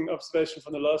interesting observation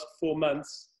from the last 4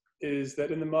 months is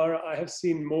that in the Mara, I have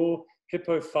seen more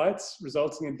hippo fights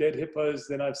resulting in dead hippos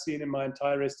than I've seen in my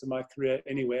entire rest of my career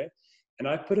anywhere. And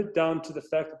I put it down to the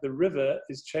fact that the river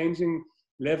is changing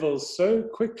levels so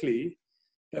quickly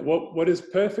that what is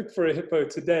perfect for a hippo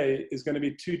today is going to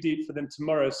be too deep for them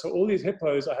tomorrow. So all these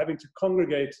hippos are having to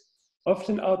congregate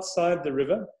often outside the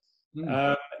river.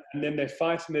 And then they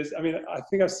fight. And I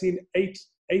think I've seen eight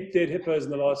dead hippos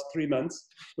in the last 3 months,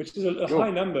 which is a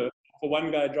high number for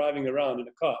one guy driving around in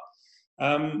a car.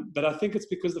 But I think it's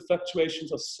because the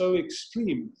fluctuations are so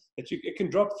extreme that it can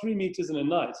drop 3 meters in a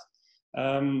night.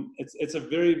 It's a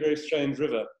very, very strange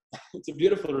river. It's a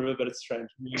beautiful river, but it's strange.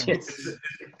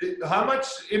 How much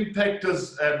impact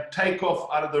does takeoff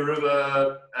out of the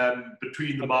river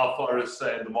between the Mau forest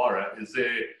and the Mara?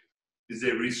 Is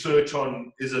there research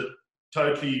on, is it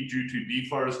totally due to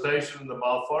deforestation in the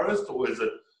Mau forest, or is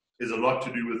a lot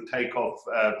to do with takeoff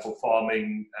for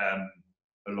farming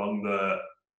along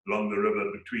the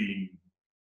river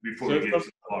before it gets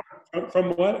to the Mara?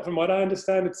 From what I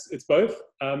understand, it's both.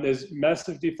 There's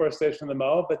massive deforestation in the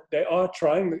Mau, but they are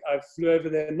trying. I flew over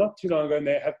there not too long ago, and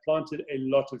they have planted a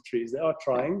lot of trees. They are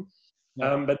trying,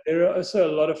 but there are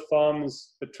also a lot of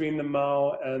farms between the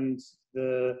Mau and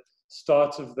the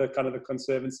start of the kind of the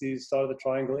Conservancies, start of the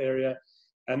Triangle area,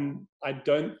 and I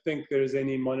don't think there is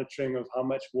any monitoring of how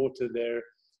much water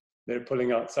they're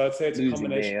pulling out. So I'd say it's a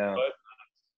combination of both.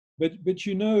 But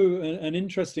you know, an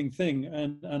interesting thing,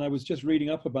 and I was just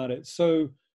reading up about it. So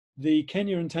the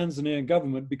Kenya and Tanzania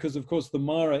government, because of course the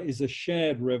Mara is a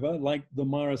shared river, like the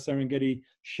Mara Serengeti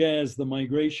shares the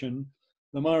migration.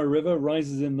 The Mara River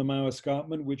rises in the Mau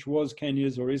Escarpment, which was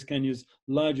Kenya's or is Kenya's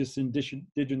largest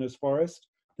indigenous forest.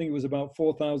 I think it was about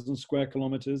 4,000 square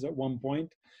kilometers at one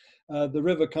point. The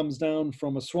river comes down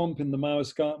from a swamp in the Mau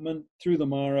Escarpment through the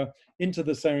Mara into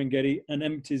the Serengeti and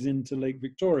empties into Lake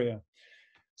Victoria.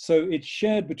 So it's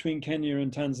shared between Kenya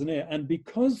and Tanzania. And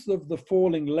because of the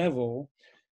falling level,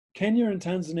 Kenya and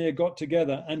Tanzania got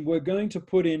together and were going to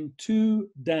put in 2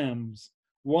 dams,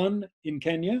 one in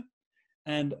Kenya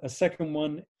and a second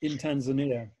one in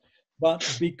Tanzania.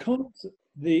 But because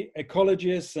the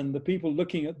ecologists and the people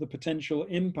looking at the potential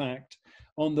impact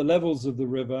on the levels of the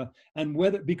river, and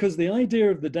whether, because the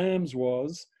idea of the dams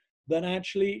was that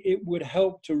actually it would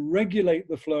help to regulate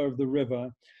the flow of the river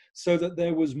so that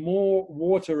there was more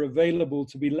water available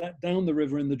to be let down the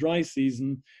river in the dry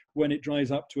season when it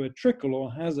dries up to a trickle, or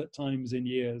has at times in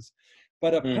years.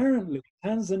 But apparently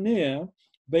Tanzania,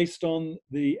 based on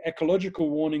the ecological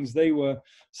warnings they were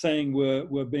saying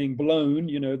were being blown,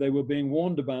 you know, they were being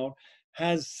warned about,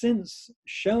 has since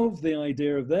shelved the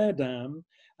idea of their dam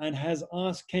and has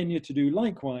asked Kenya to do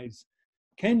likewise.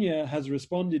 Kenya has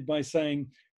responded by saying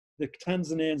the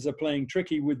Tanzanians are playing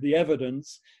tricky with the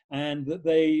evidence and that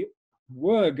they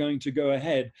were going to go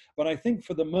ahead. But I think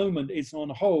for the moment it's on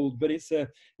hold, but it's a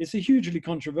hugely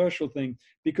controversial thing,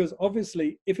 because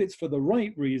obviously if it's for the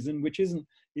right reason, which isn't,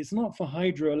 it's not for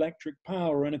hydroelectric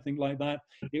power or anything like that,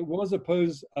 it was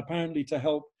opposed apparently to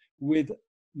help with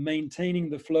maintaining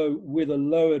the flow with a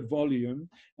lowered volume.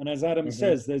 And as Adam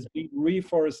says, there's been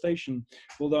reforestation,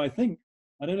 although I don't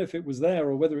know if it was there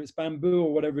or whether it's bamboo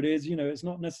or whatever it is, you know, it's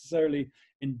not necessarily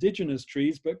indigenous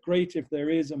trees, but great if there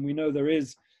is, and we know there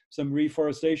is some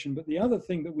reforestation. But the other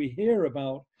thing that we hear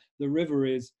about the river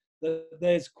is that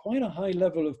there's quite a high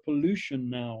level of pollution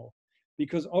now,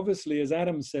 because obviously, as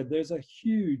Adam said, there's a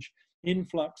huge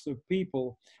influx of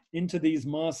people into these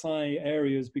Maasai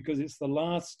areas because it's the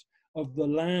last of the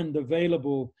land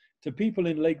available to people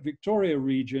in Lake Victoria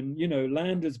region. You know,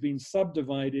 land has been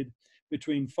subdivided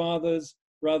between fathers,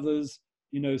 brothers,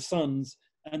 you know, sons.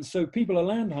 And so people are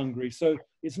land hungry. So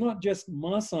it's not just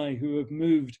Maasai who have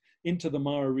moved into the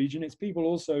Mara region, it's people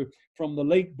also from the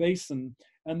Lake Basin.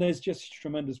 And there's just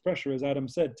tremendous pressure, as Adam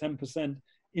said, 10%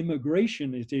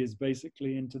 immigration it is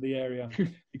basically into the area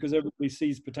because everybody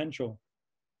sees potential.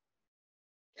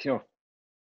 Sure.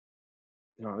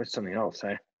 No, that's something else,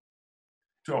 eh?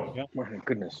 Sure. Yeah. My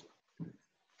goodness.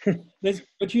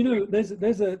 But you know,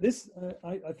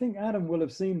 I think Adam will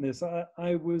have seen this.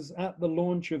 I was at the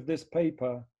launch of this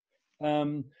paper,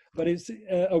 but it's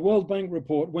a World Bank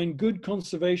report, When Good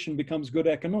Conservation Becomes Good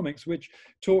Economics, which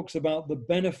talks about the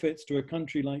benefits to a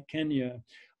country like Kenya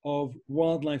of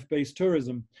wildlife-based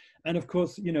tourism. And of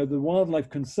course, you know, the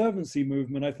Wildlife Conservancy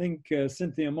movement, I think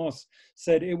Cynthia Moss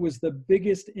said it was the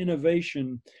biggest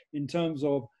innovation in terms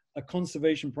of a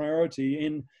conservation priority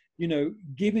in, you know,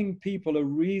 giving people a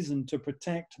reason to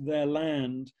protect their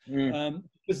land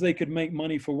because they could make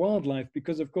money for wildlife.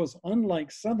 Because of course,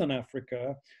 unlike Southern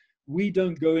Africa, we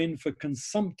don't go in for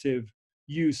consumptive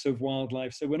use of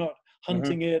wildlife. So we're not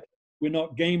hunting it, we're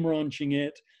not game ranching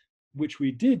it, which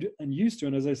we did and used to.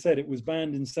 And as I said, it was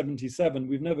banned in '77.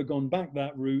 We've never gone back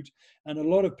that route. And a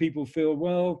lot of people feel,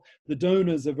 well, the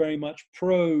donors are very much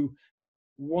pro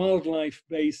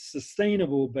wildlife-based,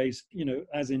 sustainable-based, you know,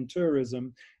 as in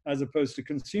tourism, as opposed to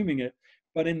consuming it.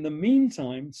 But in the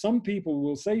meantime, some people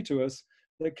will say to us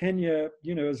that Kenya,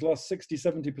 you know, has lost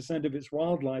 60–70% of its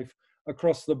wildlife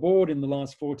across the board in the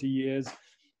last 40 years,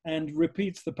 and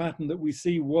repeats the pattern that we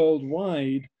see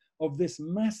worldwide of this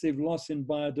massive loss in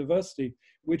biodiversity,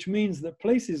 which means that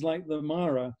places like the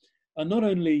Mara are not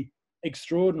only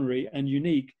extraordinary and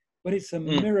unique, but it's a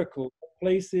miracle that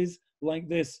places like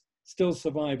this still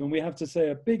survive. And we have to say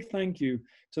a big thank you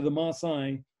to the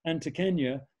Maasai and to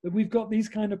Kenya that we've got these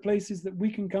kind of places that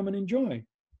we can come and enjoy.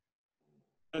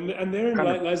 And therein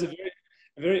lies a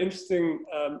very interesting,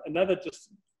 another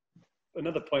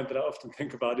point that I often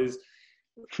think about is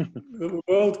the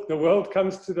world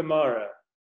comes to the Mara.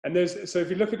 And so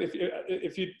if you look at,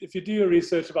 if you do your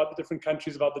research about the different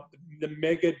countries, about the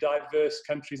mega diverse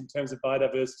countries in terms of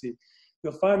biodiversity,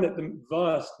 you'll find that the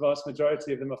vast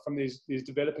majority of them are from these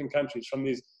developing countries, from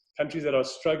these countries that are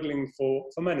struggling for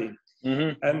money.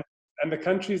 And the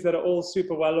countries that are all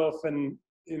super well off, and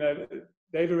you know,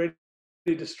 they've already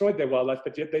destroyed their wildlife,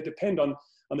 but yet they depend on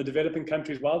the developing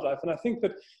countries' wildlife. And I think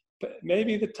that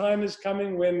maybe the time is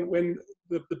coming when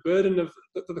the burden of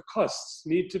the costs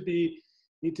need to be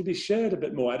need to be shared a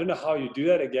bit more. I don't know how you do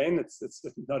that. Again, it's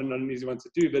not an easy one to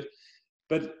do,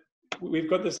 but we've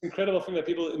got this incredible thing that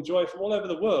people enjoy from all over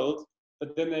the world,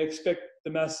 but then they expect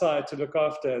the Maasai to look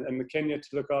after and the Kenya to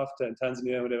look after and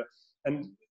Tanzania, whatever. And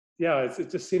yeah, it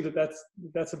just seems that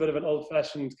that's a bit of an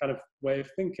old-fashioned kind of way of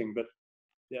thinking, but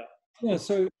yeah. Yeah,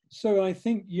 so I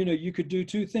think, you know, you could do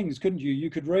two things, couldn't you? You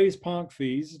could raise park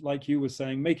fees, like you were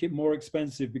saying, make it more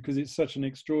expensive because it's such an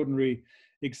extraordinary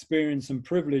experience and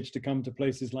privilege to come to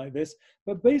places like this.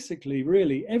 But basically,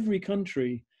 really, every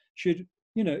country should,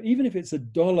 you know, even if it's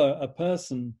 $1 a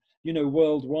person, you know,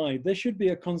 worldwide, there should be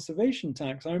a conservation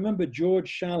tax. I remember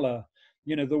George Schaller,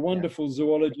 you know, the wonderful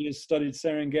zoologist, studied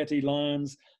Serengeti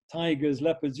lions, tigers,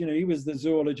 leopards. You know, he was the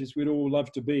zoologist we'd all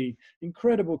love to be,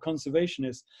 incredible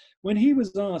conservationist. When he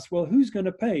was asked, well, who's going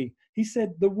to pay? He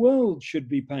said, the world should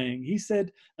be paying. He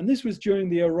said, and this was during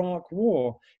the Iraq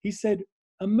War, he said,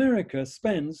 America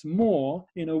spends more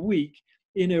in a week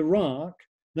in Iraq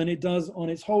than it does on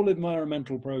its whole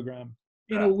environmental program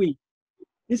in a week.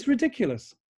 It's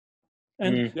ridiculous.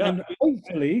 And, and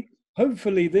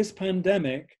hopefully this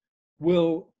pandemic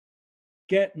will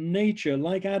get nature,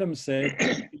 like Adam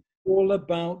said, all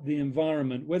about the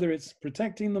environment. Whether it's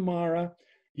protecting the Mara,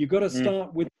 you've got to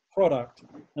start with the product.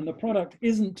 And the product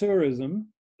isn't tourism,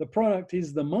 the product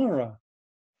is the Mara.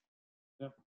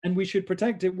 And we should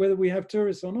protect it whether we have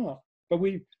tourists or not. But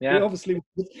we obviously,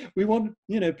 we want,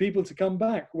 you know, people to come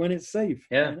back when it's safe.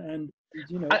 And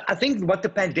you know. I think what the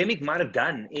pandemic might have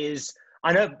done is,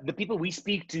 I know the people we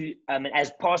speak to,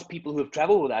 as past people who have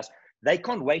traveled with us, they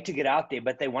can't wait to get out there,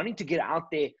 but they're wanting to get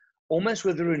out there almost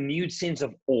with a renewed sense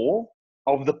of awe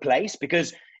of the place,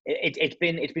 because it's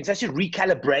been such a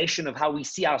recalibration of how we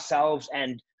see ourselves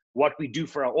and what we do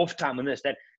for our off time and this,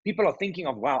 that people are thinking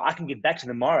of, wow, I can get back to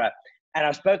the Mara. And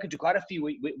I've spoken to quite a few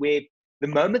where the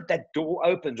moment that door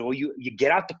opens, or you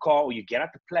get out the car or you get out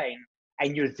the plane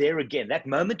and you're there again, that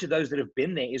moment to those that have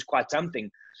been there is quite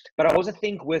something. But I also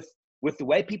think with the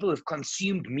way people have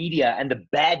consumed media and the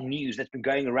bad news that's been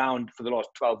going around for the last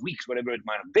 12 weeks, whatever it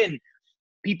might have been,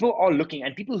 people are looking,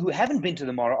 and people who haven't been to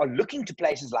the Mara are looking to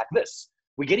places like this.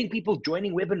 We're getting people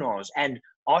joining webinars and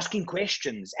asking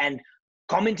questions and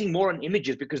commenting more on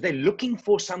images because they're looking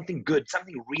for something good,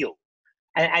 something real.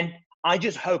 And I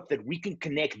just hope that we can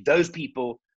connect those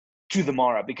people to the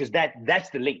Mara, because that's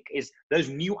the link, is those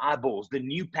new eyeballs, the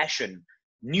new passion,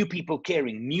 new people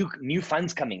caring, new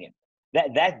funds coming in.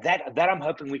 That I'm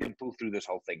hoping we can pull through this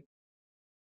whole thing.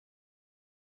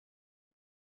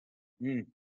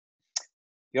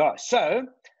 Yeah. So,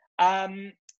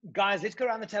 guys, let's go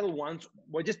around the table once.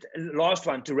 Well, just last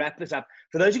one to wrap this up.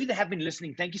 For those of you that have been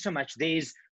listening, thank you so much.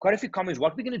 There's quite a few comments.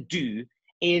 What we're going to do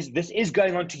is, this is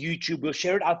going on to YouTube. We'll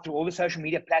share it out through all the social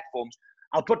media platforms.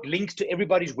 I'll put links to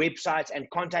everybody's websites and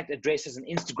contact addresses and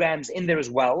Instagrams in there as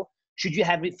well. Should you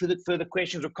have further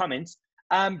questions or comments?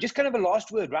 Just kind of a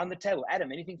last word around the table.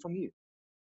 Adam, anything from you?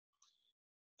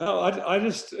 No, I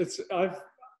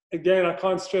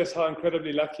can't stress how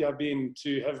incredibly lucky I've been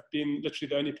to have been literally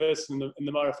the only person in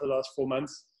the Mara for the last 4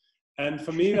 months. And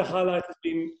for me, the highlight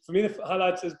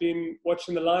has been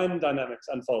watching the lion dynamics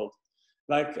unfold.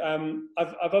 Like,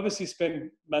 I've obviously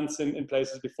spent months in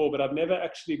places before, but I've never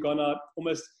actually gone out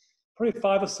almost probably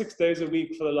 5 or 6 days a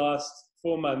week for the last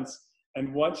 4 months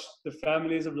and watched the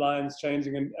families of lions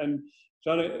changing. And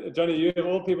Johnny, you of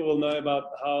all people will know about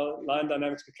how lion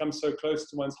dynamics become so close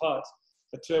to one's heart.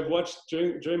 But to have watched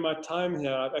during my time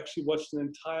here, I've actually watched an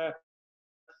entire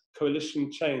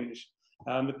coalition change.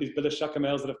 With these Billy Shaka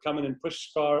males that have come in and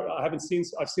pushed Scar. I've seen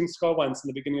Scar once in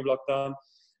the beginning of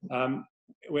lockdown.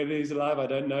 Whether he's alive, I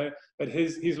don't know, but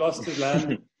he's lost his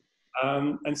land.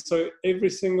 And so every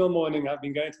single morning I've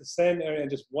been going to the same area and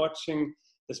just watching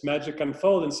this magic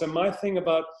unfold. And so my thing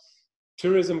about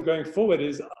tourism going forward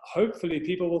is, hopefully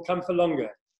people will come for longer.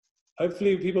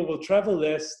 Hopefully people will travel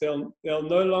less. They'll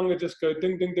no longer just go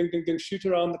ding, ding, ding, ding, ding, shoot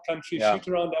around the country, shoot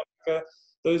around Africa.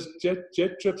 Those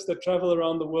jet trips that travel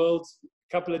around the world,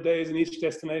 a couple of days in each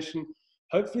destination,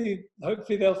 hopefully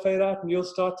they'll fade out, and you'll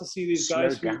start to see these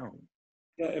guys who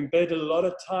embed a lot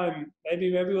of time.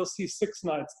 Maybe we'll see 6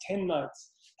 nights, 10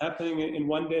 nights happening in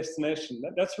one destination.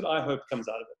 That's what I hope comes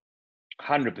out of it.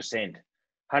 100%.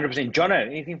 100%. Jono,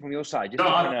 anything from your side? Just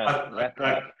Adam,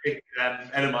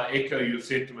 I echo your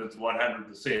sentiments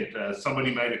 100%.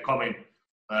 Somebody made a comment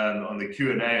on the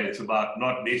Q&A. It's about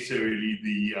not necessarily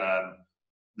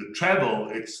the travel,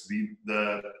 it's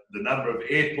the number of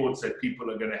airports that people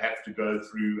are going to have to go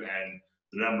through, and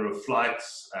the number of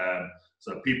flights.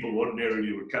 So people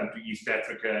ordinarily would come to East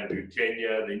Africa and do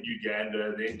Kenya, then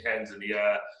Uganda, then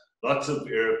Tanzania, lots of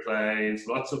airplanes,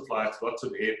 lots of flights, lots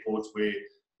of airports where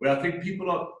where I think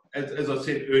people are, as I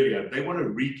said earlier, they want to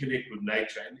reconnect with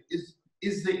nature. And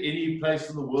is there any place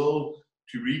in the world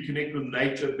to reconnect with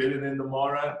nature better than the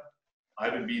Mara? I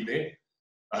haven't been there.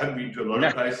 I haven't been to a lot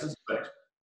of places, but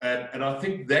and I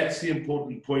think that's the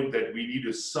important point, that we need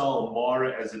to sell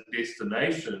Mara as a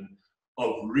destination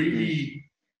of really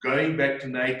going back to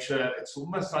nature. It's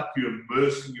almost like you're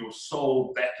immersing your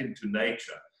soul back into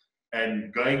nature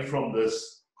and going from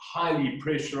this highly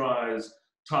pressurized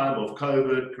time of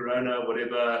COVID, Corona,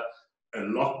 whatever,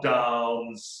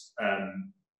 lockdowns,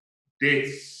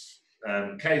 deaths,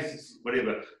 cases,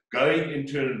 whatever, going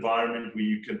into an environment where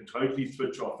you can totally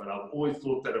switch off. And I've always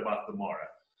thought that about the Mara.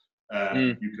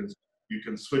 You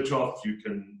can switch off, you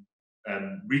can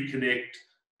reconnect,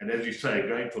 and as you say,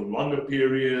 going for longer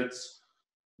periods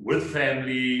with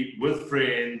family, with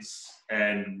friends,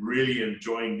 and really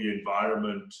enjoying the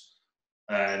environment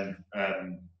and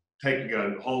taking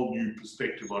a whole new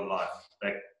perspective on life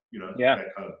back,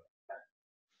 back home.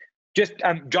 Just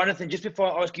Jonathan, just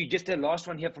before I ask you, just the last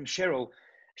one here from Cheryl.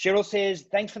 Cheryl says,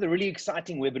 thanks for the really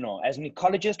exciting webinar. As an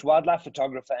ecologist, wildlife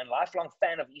photographer, and lifelong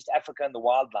fan of East Africa and the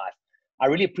wildlife, I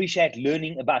really appreciate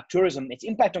learning about tourism, its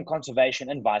impact on conservation,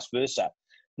 and vice versa.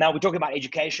 Now, we're talking about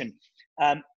education.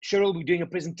 Cheryl will be doing a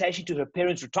presentation to her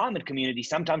parents' retirement community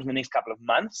sometime in the next couple of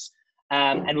months,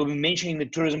 and we'll be mentioning the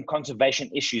tourism conservation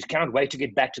issues. Cannot wait to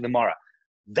get back to the Mara.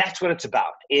 That's what it's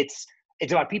about. It's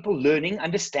about people learning,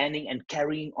 understanding, and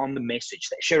carrying on the message.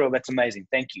 Cheryl, that's amazing.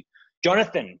 Thank you.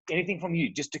 Jonathan, anything from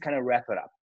you, just to kind of wrap it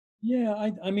up? Yeah,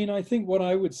 I mean, I think what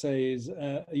I would say is,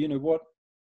 what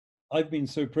I've been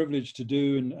so privileged to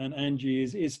do, and Angie,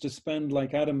 is to spend,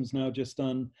 like Adam's now just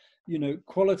done,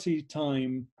 quality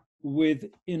time with,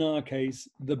 in our case,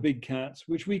 the big cats,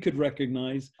 which we could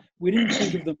recognize. We didn't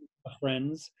think of them as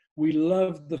friends. We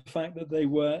loved the fact that they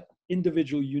were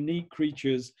individual, unique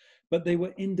creatures, but they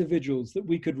were individuals that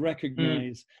we could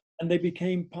recognize. And they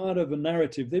became part of a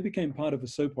narrative. They became part of a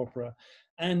soap opera.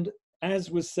 And as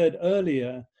was said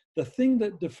earlier, the thing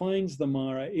that defines the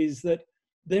Mara is that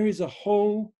there is a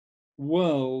whole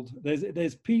world.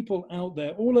 There's people out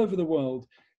there all over the world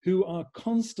who are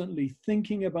constantly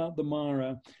thinking about the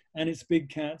Mara and its big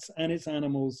cats and its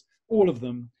animals, all of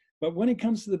them. But when it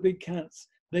comes to the big cats,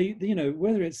 they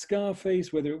whether it's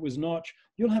Scarface, whether it was Notch,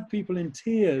 you'll have people in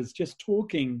tears just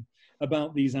talking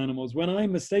about these animals. When I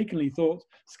mistakenly thought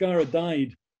Scar had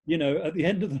died, at the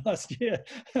end of the last year.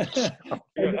 Because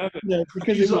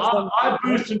I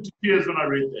burst into tears when I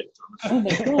read that. Oh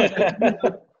my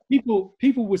God.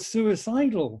 People were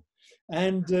suicidal.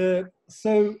 And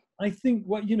so I think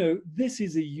this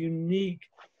is a unique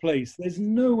place. There's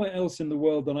nowhere else in the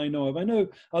world that I know of. I know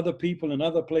other people in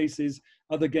other places,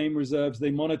 other game reserves, they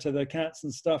monitor their cats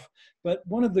and stuff. But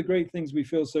one of the great things we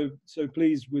feel so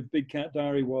pleased with Big Cat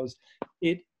Diary was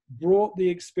it brought the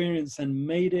experience and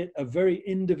made it a very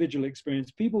individual experience.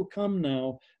 People come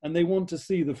now and they want to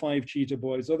see the 5 cheetah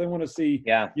boys, or they want to see,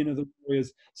 the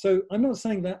warriors. So I'm not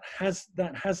saying that has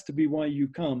to be why you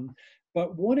come,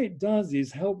 but what it does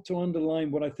is help to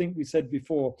underline what I think we said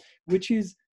before, which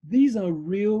is these are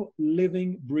real,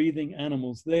 living, breathing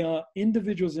animals. They are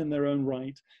individuals in their own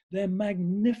right. They're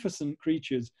magnificent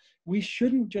creatures. We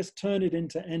shouldn't just turn it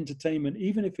into entertainment,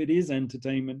 even if it is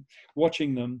entertainment,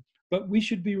 watching them. But we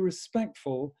should be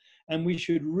respectful, and we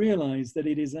should realize that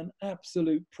it is an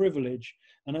absolute privilege.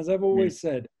 And as I've always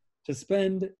said, to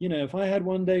spend, if I had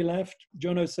one day left,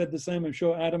 Jono said the same, I'm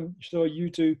sure Adam, sure you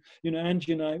two,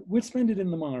 Angie and I, we'd spend it in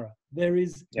the Mara. There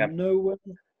is nowhere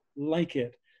like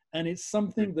it. And it's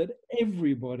something that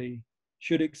everybody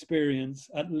should experience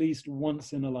at least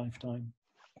once in a lifetime.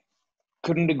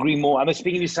 Couldn't agree more. I was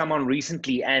speaking to someone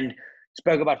recently and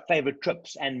spoke about favorite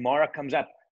trips, and Mara comes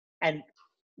up. And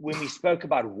when we spoke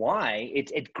about why,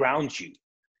 it grounds you.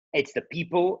 It's the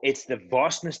people, it's the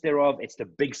vastness thereof, it's the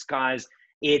big skies.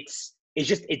 It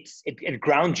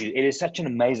grounds you. It is such an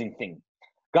amazing thing.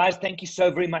 Guys, thank you so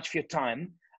very much for your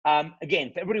time.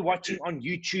 Again, for everybody watching on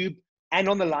YouTube and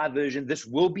on the live version, this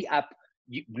will be up.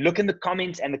 You look in the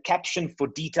comments and the caption for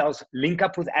details. Link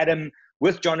up with Adam,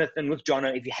 with Jonathan, with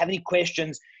Jono. If you have any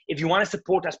questions, if you want to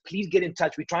support us, please get in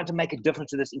touch. We're trying to make a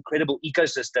difference to this incredible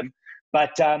ecosystem.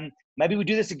 But maybe we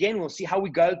do this again. We'll see how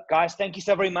we go. Guys, thank you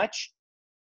so very much.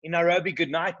 In Nairobi,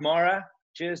 good night. Mara,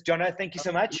 cheers. Jono, thank you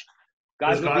so much.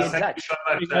 Guys, we'll be in touch.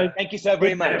 Thank you so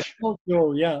very much.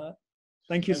 Yeah.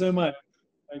 Thank you so much.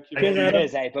 Thank you.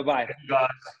 Cheers, bye-bye. Thank you, guys.